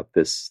make about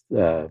this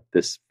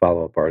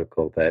follow-up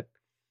article that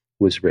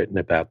was written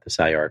about the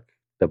SCI-Arc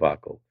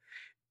debacle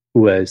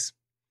was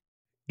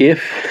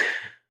if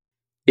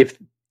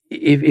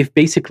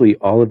basically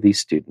all of these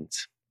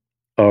students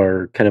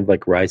are kind of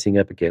like rising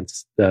up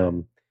against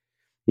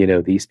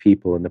these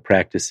people and the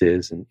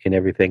practices and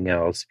everything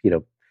else,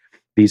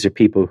 these are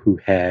people who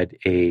had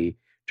a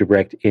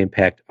direct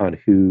impact on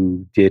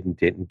who did and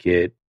didn't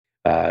get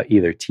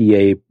either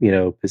TA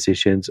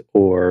positions,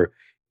 or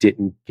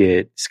didn't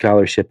get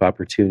scholarship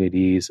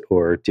opportunities,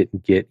 or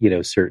didn't get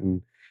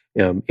certain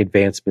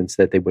advancements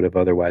that they would have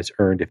otherwise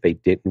earned if they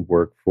didn't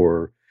work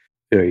for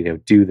or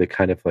do the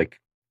kind of like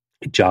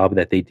job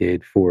that they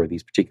did for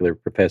these particular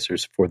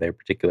professors for their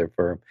particular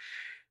firm.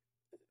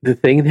 The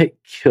thing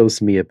that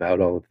kills me about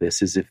all of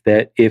this is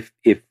if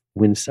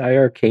when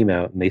SCI-Arc came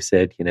out and they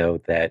said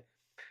that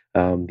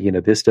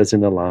this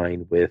doesn't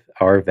align with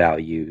our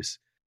values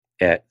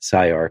at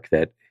SCI-Arc,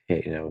 that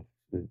don't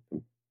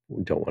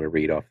want to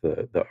read off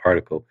the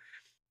article,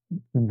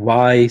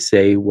 why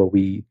say, well,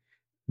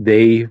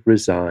 they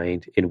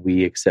resigned and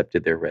we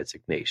accepted their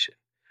resignation?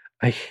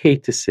 I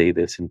hate to say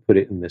this and put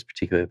it in this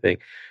particular thing.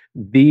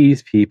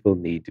 These people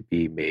need to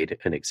be made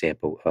an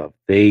example of.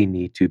 They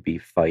need to be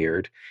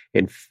fired,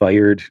 and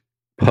fired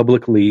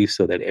publicly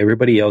so that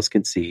everybody else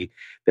can see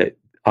that,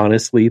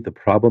 honestly, the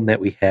problem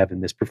that we have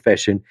in this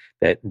profession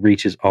that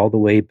reaches all the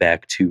way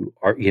back to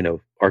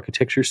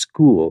architecture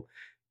school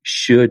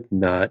should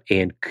not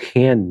and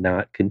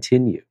cannot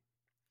continue.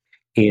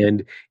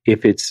 And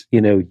if it's,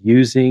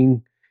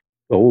 using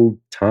old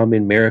Tom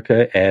and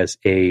America as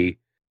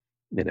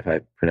and if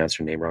I pronounce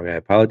her name wrong, I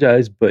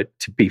apologize, but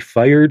to be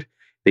fired,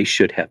 they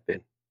should have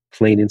been,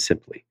 plain and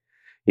simply,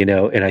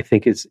 and I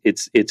think it's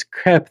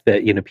crap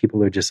that,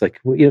 people are just like,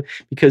 well,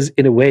 because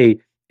in a way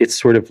it's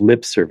sort of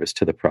lip service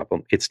to the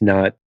problem. It's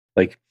not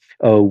like,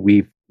 oh,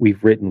 we've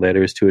written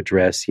letters to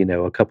address,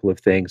 a couple of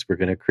things. We're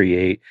going to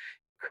create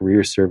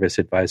career service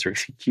advisor.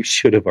 You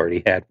should have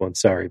already had one.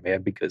 Sorry,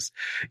 man, because,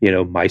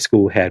 my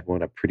school had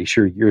one. I'm pretty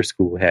sure your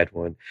school had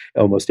one.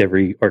 Almost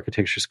every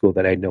architecture school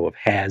that I know of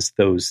has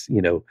those,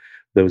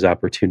 those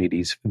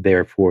opportunities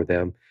there for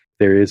them.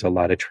 There is a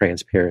lot of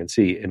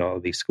transparency in all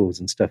of these schools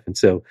and stuff. And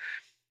so,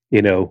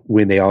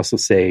 when they also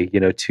say,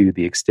 to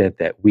the extent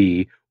that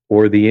we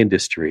or the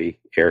industry,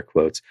 air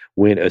quotes,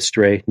 went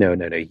astray, no,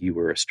 you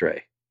were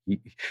astray.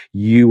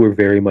 You were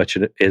very much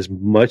as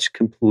much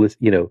complicit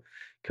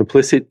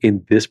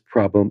in this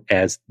problem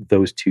as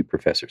those two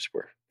professors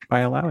were. By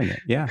allowing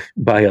it, yeah.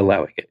 By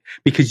allowing it,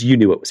 because you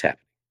knew what was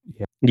happening.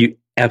 Yeah. You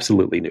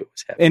absolutely knew it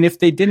was happening. And if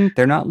they didn't,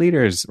 they're not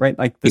leaders, right?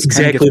 Like this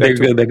exactly.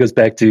 That goes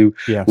back to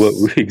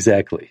what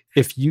exactly.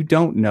 If you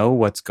don't know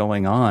what's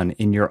going on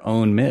in your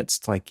own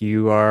midst, like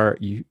you're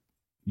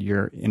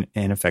an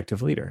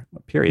ineffective leader.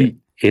 Period.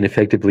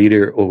 Ineffective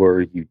leader, or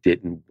you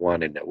didn't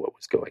want to know what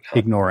was going on.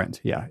 Ignorant,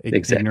 yeah.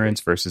 Exactly.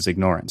 Ignorance versus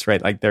ignorance, right?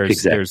 Like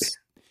there's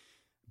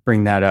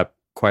bring that up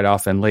quite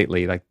often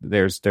lately. Like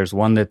there's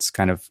one that's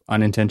kind of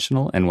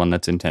unintentional and one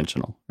that's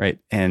intentional, right?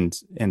 And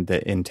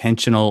the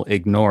intentional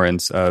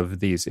ignorance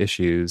of these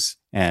issues,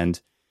 and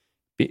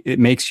it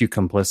makes you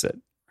complicit,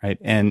 right?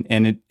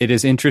 And it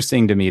is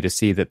interesting to me to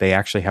see that they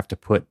actually have to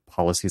put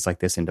policies like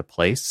this into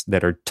place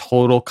that are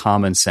total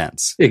common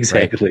sense.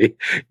 Exactly.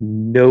 Right?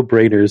 No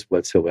brainers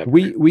whatsoever.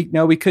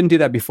 We couldn't do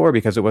that before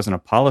because it wasn't a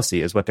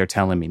policy, is what they're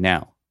telling me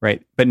now,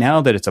 right? But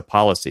now that it's a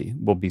policy,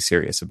 we'll be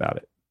serious about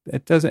it.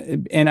 It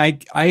doesn't, and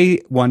I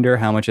wonder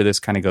how much of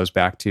this kind of goes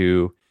back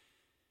to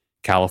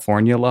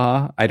California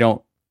law. I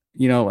don't,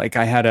 like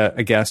I had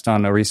a guest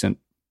on a recent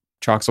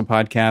Troxel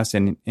podcast,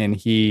 and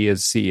he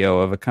is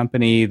CEO of a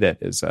company that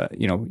is,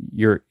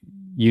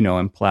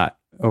 him, Platt,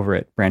 over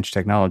at Branch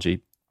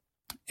Technology,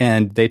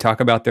 and they talk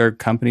about their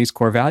company's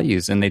core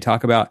values, and they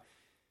talk about,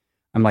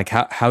 I'm like,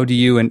 how do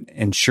you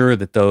ensure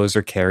that those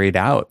are carried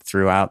out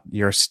throughout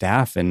your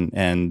staff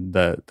and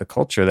the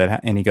culture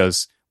and he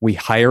goes, we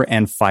hire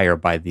and fire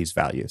by these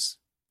values,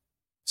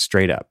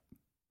 straight up.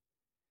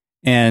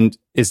 And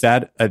is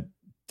that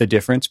the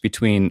difference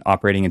between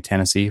operating in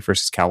Tennessee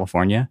versus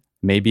California?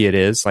 Maybe it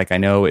is. Like I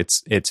know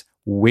it's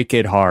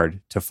wicked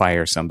hard to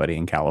fire somebody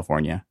in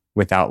California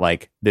without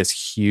like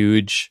this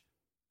huge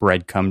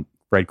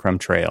breadcrumb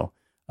trail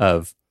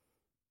of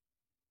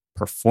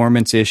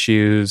performance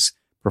issues,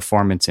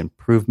 performance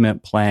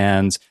improvement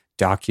plans,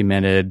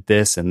 documented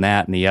this and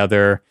that and the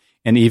other.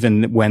 And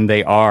even when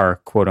they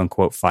are quote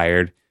unquote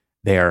fired,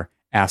 they're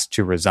asked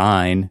to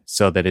resign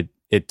so that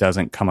it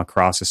doesn't come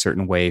across a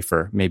certain way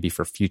for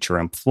future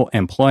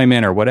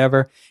employment or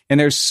whatever. And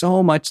there's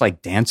so much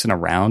like dancing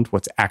around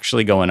what's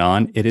actually going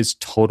on. It is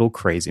total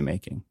crazy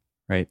making,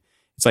 right?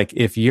 It's like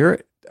if you're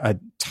an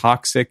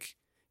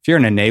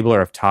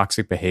enabler of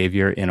toxic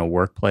behavior in a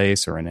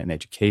workplace or in an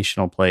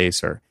educational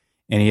place or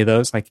any of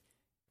those, like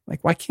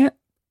why can't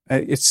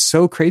it's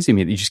so crazy to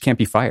me that you just can't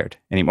be fired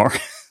anymore.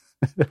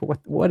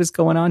 What is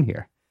going on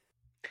here?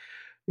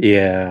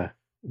 Yeah.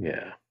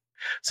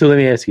 So let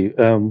me ask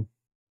you,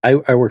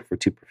 I worked for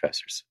two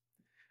professors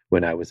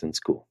when I was in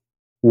school.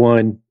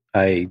 One,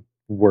 I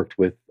worked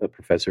with a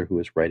professor who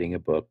was writing a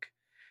book,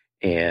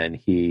 and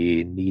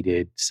he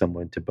needed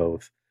someone to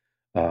both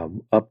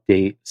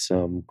update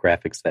some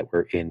graphics that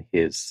were in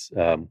his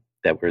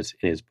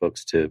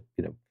books to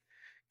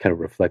kind of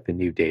reflect the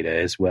new data,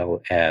 as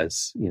well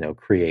as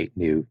create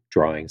new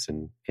drawings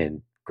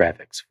and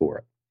graphics for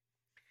it.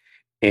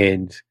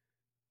 And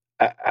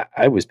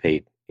I was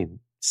paid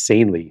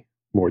insanely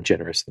more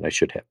generous than I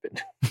should have been.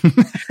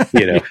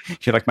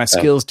 You're like, my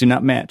skills do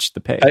not match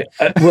the pay.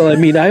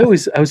 I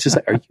was just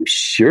like, are you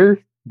sure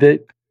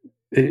that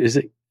is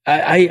it?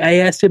 I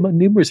asked him on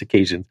numerous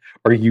occasions,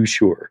 are you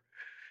sure?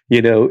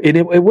 And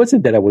it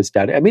wasn't that I was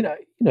doubting. I mean,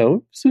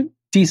 it's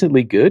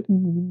decently good.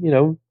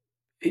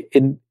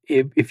 And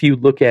if you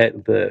look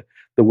at the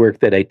work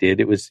that I did,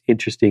 it was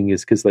interesting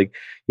is because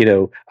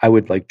I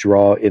would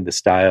draw in the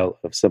style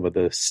of some of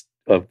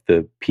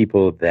the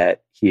people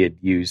that he had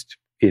used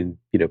in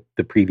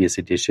the previous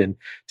edition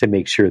to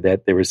make sure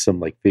that there was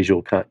some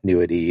visual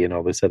continuity and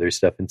all this other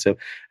stuff. And so,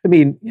 I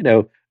mean,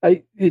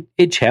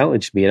 it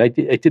challenged me, and I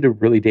did a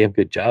really damn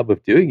good job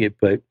of doing it.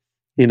 But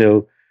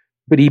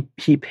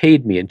he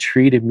paid me and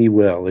treated me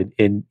well,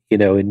 and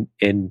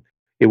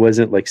it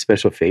wasn't like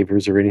special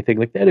favors or anything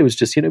like that. It was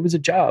just, it was a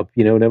job,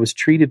 and I was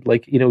treated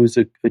like, it was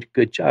a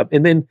good job.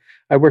 And then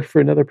I worked for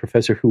another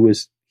professor who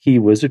was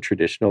a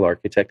traditional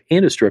architect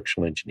and a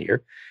structural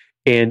engineer.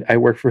 And I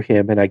worked for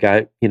him, and I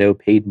got,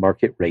 paid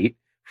market rate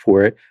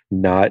for it,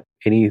 not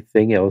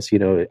anything else.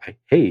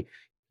 Hey,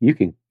 you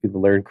can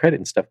learn credit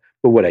and stuff.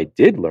 But what I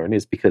did learn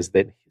is because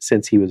that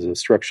since he was a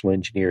structural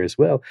engineer as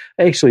well,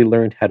 I actually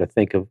learned how to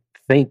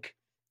think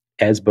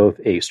as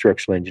both a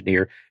structural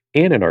engineer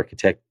and an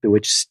architect,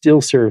 which still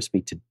serves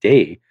me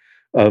today,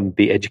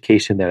 the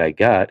education that I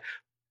got.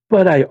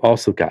 But I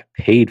also got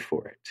paid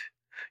for it,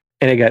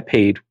 and I got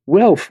paid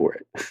well for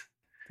it.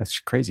 That's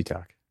crazy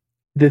talk.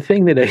 The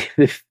thing that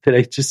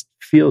I just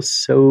feel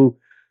so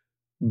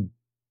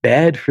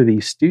bad for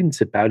these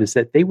students about is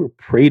that they were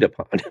preyed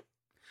upon.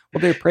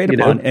 Well, they're preyed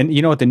upon. And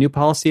you know what the new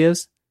policy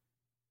is?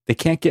 They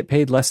can't get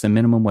paid less than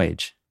minimum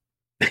wage.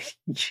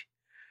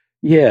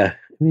 Yeah.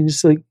 I mean,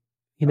 just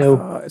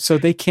so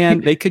they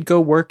could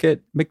go work at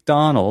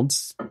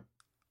McDonald's,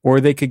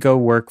 or they could go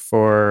work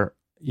for,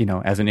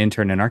 as an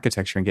intern in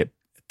architecture and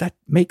that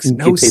makes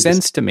no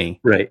sense to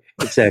me. Right.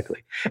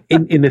 Exactly.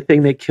 and the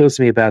thing that kills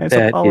me about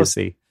that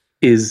policy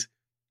is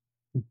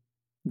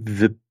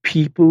the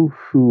people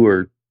who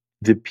are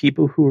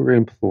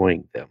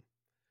employing them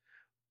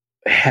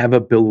have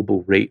a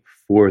billable rate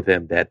for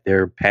them that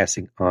they're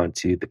passing on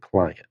to the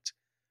client,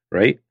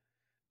 right?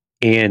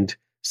 And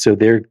so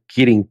they're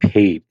getting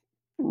paid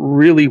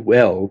really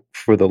well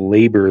for the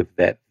labor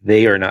that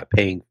they are not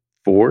paying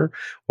for,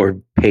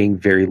 or paying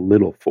very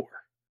little for.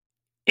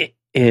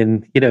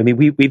 And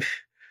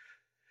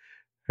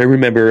I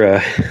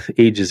remember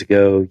ages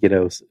ago,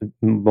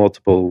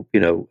 multiple,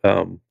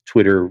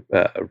 Twitter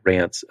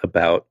rants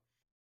about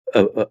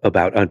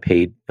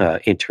unpaid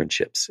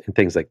internships and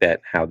things like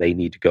that, how they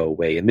need to go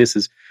away. And this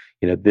is,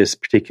 this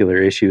particular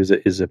issue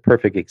is a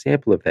perfect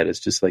example of that. It's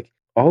just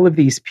all of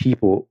these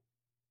people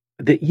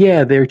that,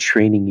 they're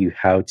training you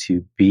how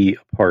to be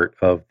a part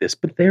of this,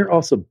 but they're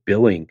also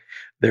billing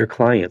their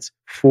clients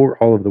for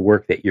all of the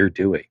work that you're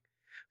doing.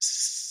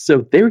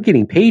 So they're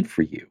getting paid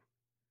for you.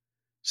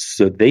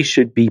 So they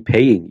should be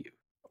paying you.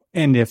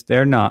 And if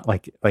they're not,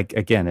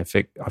 again, if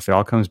it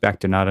all comes back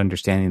to not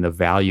understanding the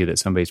value that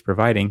somebody's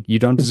providing, you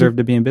don't deserve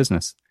to be in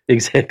business.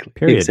 Exactly.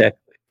 Period.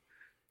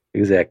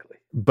 Exactly.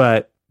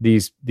 But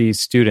these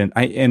students,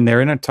 and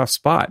they're in a tough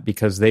spot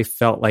because they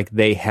felt like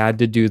they had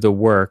to do the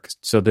work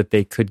so that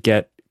they could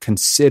get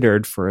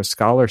considered for a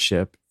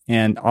scholarship,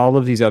 and all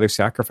of these other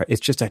sacrifices.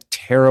 It's just a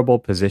terrible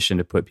position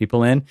to put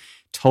people in.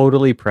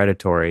 Totally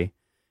predatory,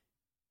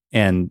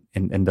 and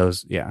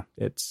those,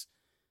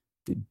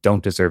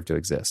 don't deserve to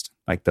exist.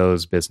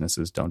 Those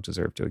businesses don't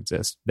deserve to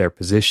exist. Their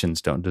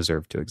positions don't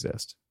deserve to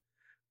exist.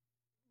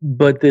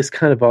 But this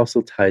kind of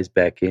also ties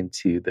back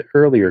into the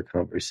earlier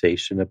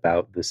conversation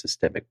about the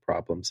systemic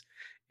problems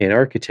in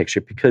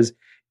architecture, because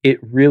it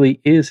really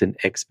is an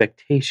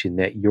expectation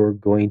that you're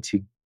going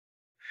to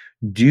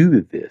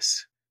do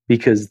this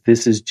because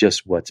this is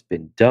just what's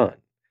been done.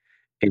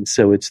 And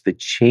so it's the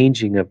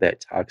changing of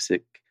that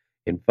toxic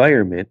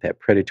environment, that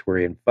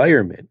predatory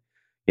environment,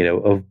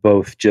 of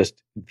both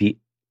just the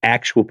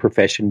actual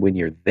profession when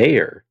you're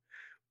there,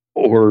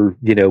 or,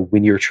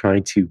 when you're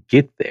trying to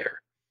get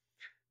there,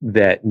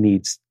 that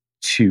needs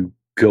to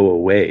go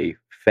away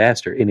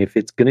faster. And if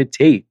it's going to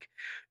take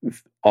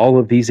all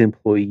of these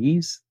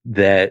employees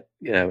that,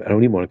 I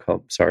don't even want to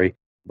call them,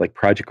 like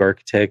project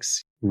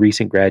architects,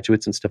 recent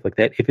graduates and stuff like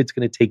that, if it's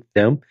going to take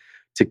them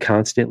to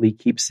constantly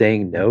keep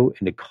saying no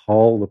and to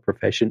call the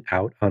profession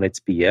out on its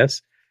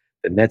BS,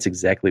 then that's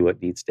exactly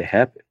what needs to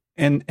happen.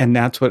 And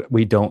that's what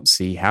we don't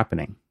see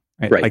happening.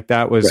 Right?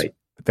 That was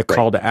the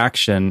call to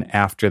action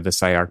after the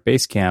SciArc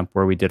base camp,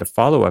 where we did a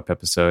follow-up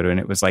episode, and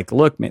it was like,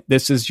 look, man,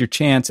 this is your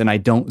chance, and I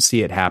don't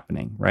see it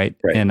happening, right?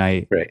 And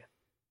I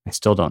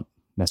still don't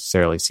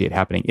necessarily see it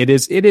happening. It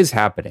is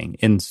happening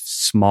in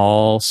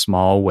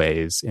small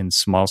ways, in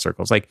small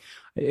circles. Like,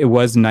 it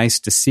was nice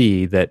to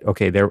see that,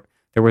 okay, there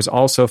was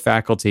also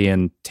faculty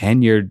and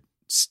tenured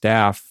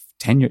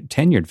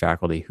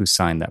faculty who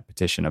signed that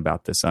petition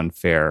about this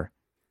unfair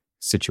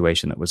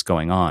situation that was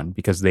going on,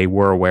 because they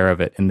were aware of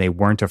it and they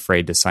weren't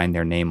afraid to sign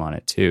their name on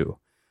it too,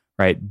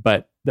 right?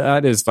 But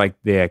that is like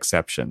the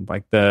exception.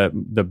 Like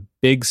the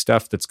big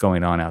stuff that's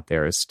going on out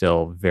there is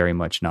still very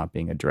much not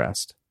being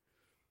addressed.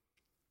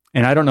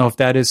 And I don't know if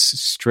that is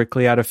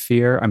strictly out of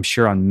fear. I'm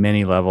sure on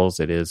many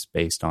levels it is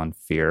based on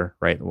fear,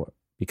 right?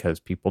 Because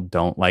people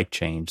don't like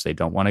change. They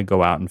don't want to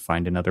go out and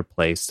find another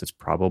place that's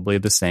probably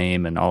the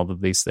same and all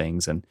of these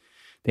things. And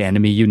the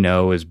enemy you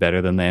know is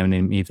better than the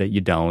enemy that you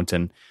don't,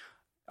 and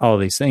all of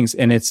these things.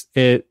 And it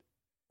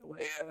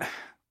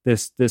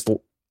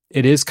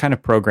is kind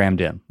of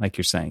programmed in, like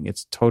you're saying.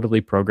 It's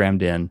totally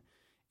programmed in,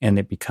 and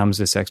it becomes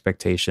this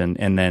expectation.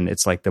 And then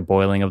it's like the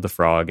boiling of the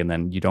frog, and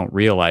then you don't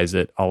realize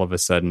it. All of a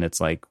sudden, it's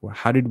like, well,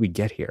 how did we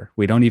get here?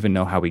 We don't even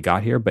know how we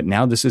got here, but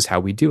now this is how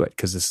we do it,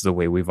 because this is the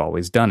way we've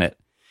always done it.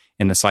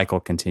 And the cycle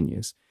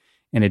continues.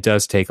 And it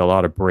does take a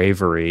lot of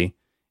bravery.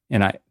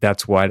 And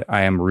that's what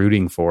I am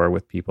rooting for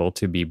with people,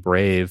 to be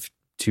brave,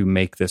 to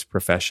make this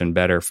profession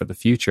better for the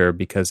future.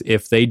 Because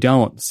if they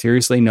don't,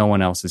 seriously, no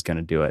one else is going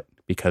to do it,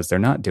 because they're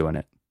not doing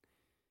it.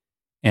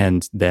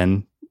 And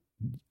then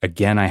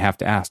again, I have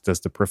to ask, does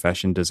the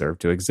profession deserve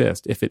to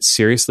exist? If it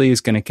seriously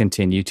is going to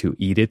continue to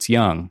eat its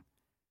young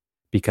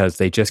because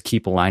they just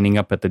keep lining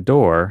up at the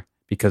door,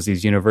 because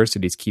these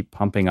universities keep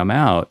pumping them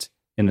out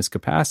in this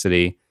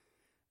capacity,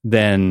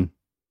 then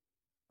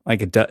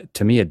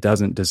to me, it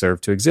doesn't deserve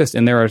to exist.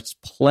 And there are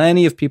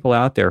plenty of people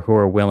out there who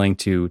are willing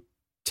to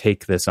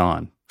take this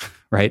on,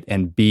 right?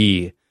 And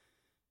be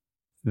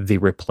the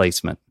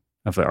replacement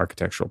of the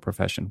architectural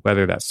profession,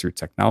 whether that's through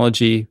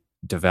technology,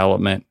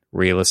 development,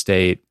 real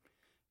estate,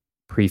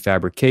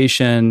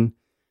 prefabrication,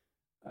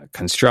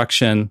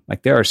 construction.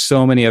 Like, there are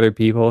so many other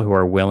people who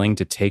are willing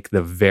to take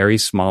the very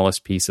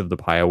smallest piece of the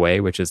pie away,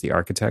 which is the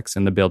architects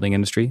in the building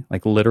industry.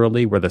 Like,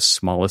 literally, we're the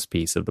smallest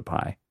piece of the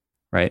pie,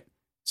 right?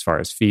 As far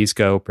as fees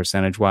go,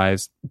 percentage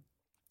wise,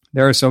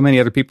 there are so many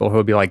other people who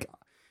will be like,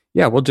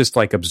 yeah, we'll just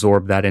like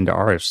absorb that into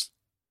ours.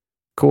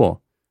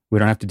 Cool. We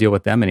don't have to deal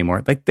with them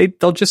anymore. Like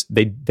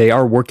they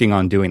are working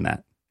on doing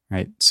that,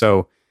 right?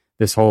 So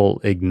this whole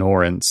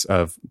ignorance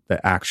of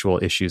the actual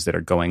issues that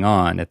are going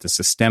on at the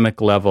systemic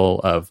level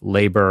of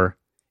labor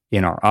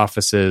in our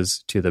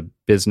offices, to the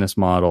business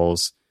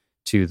models,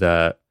 to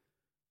the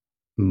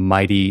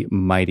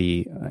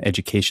mighty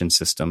education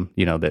system,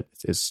 that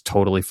is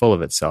totally full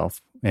of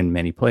itself in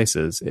many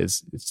places,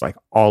 it's like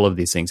all of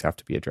these things have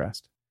to be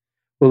addressed.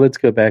 Well, let's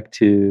go back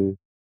to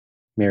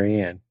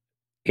Marianne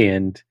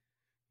and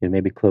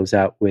maybe close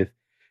out with,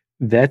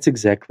 that's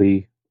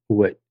exactly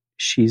what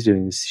she's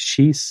doing.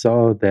 She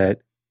saw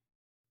that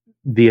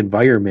the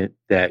environment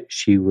that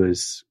she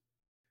was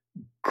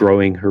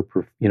growing her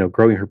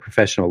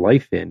professional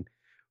life in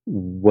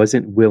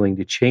wasn't willing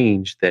to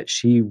change, that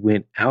she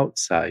went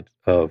outside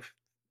of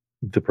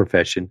the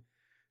profession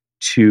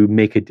to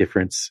make a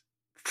difference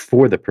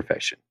for the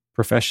profession.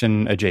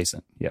 Profession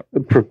adjacent. Yep.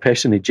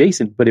 Profession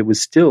adjacent, but it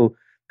was still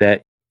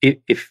that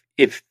if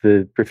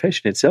the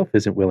profession itself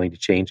isn't willing to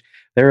change,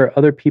 there are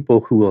other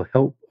people who will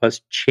help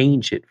us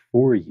change it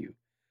for you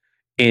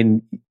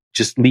and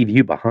just leave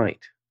you behind.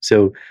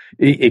 So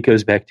it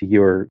goes back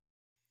to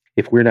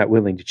if we're not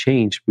willing to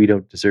change, we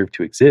don't deserve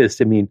to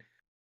exist. I mean,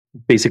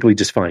 basically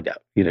just find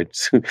out,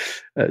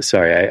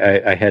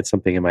 sorry, I had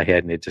something in my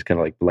head and it just kind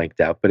of like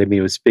blanked out, but I mean,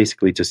 it was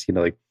basically just,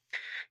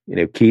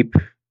 keep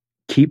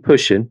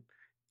pushing,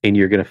 and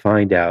you're going to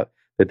find out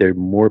that there are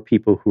more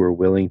people who are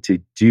willing to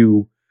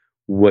do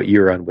what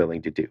you're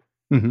unwilling to do.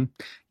 Mm-hmm.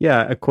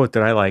 Yeah. A quote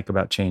that I like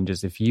about change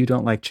is, if you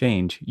don't like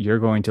change, you're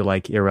going to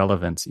like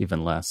irrelevance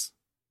even less.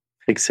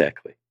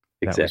 Exactly.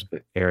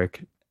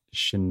 Eric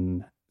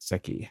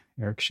Shinseki.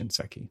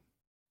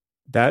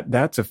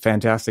 That's a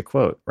fantastic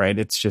quote, right?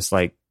 It's just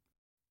like,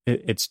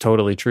 it's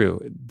totally true.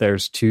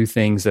 There's two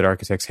things that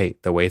architects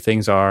hate: the way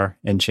things are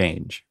and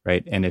change,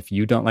 right? And if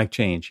you don't like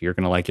change, you're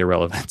going to like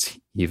irrelevance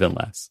even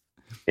less.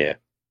 Yeah.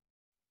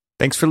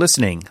 Thanks for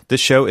listening.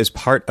 This show is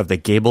part of the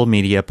Gable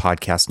Media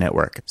Podcast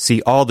Network.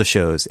 See all the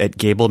shows at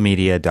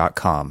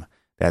gablemedia.com.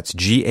 That's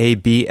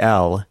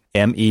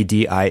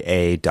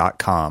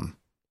GABLMEDIA.com.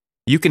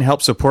 You can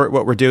help support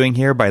what we're doing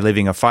here by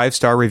leaving a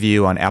 5-star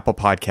review on Apple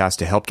Podcasts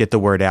to help get the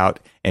word out,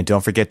 and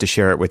don't forget to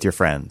share it with your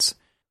friends.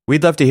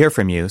 We'd love to hear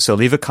from you, so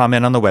leave a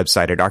comment on the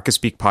website at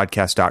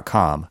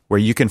archispeakpodcast.com, where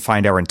you can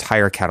find our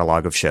entire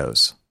catalog of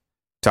shows.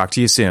 Talk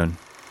to you soon.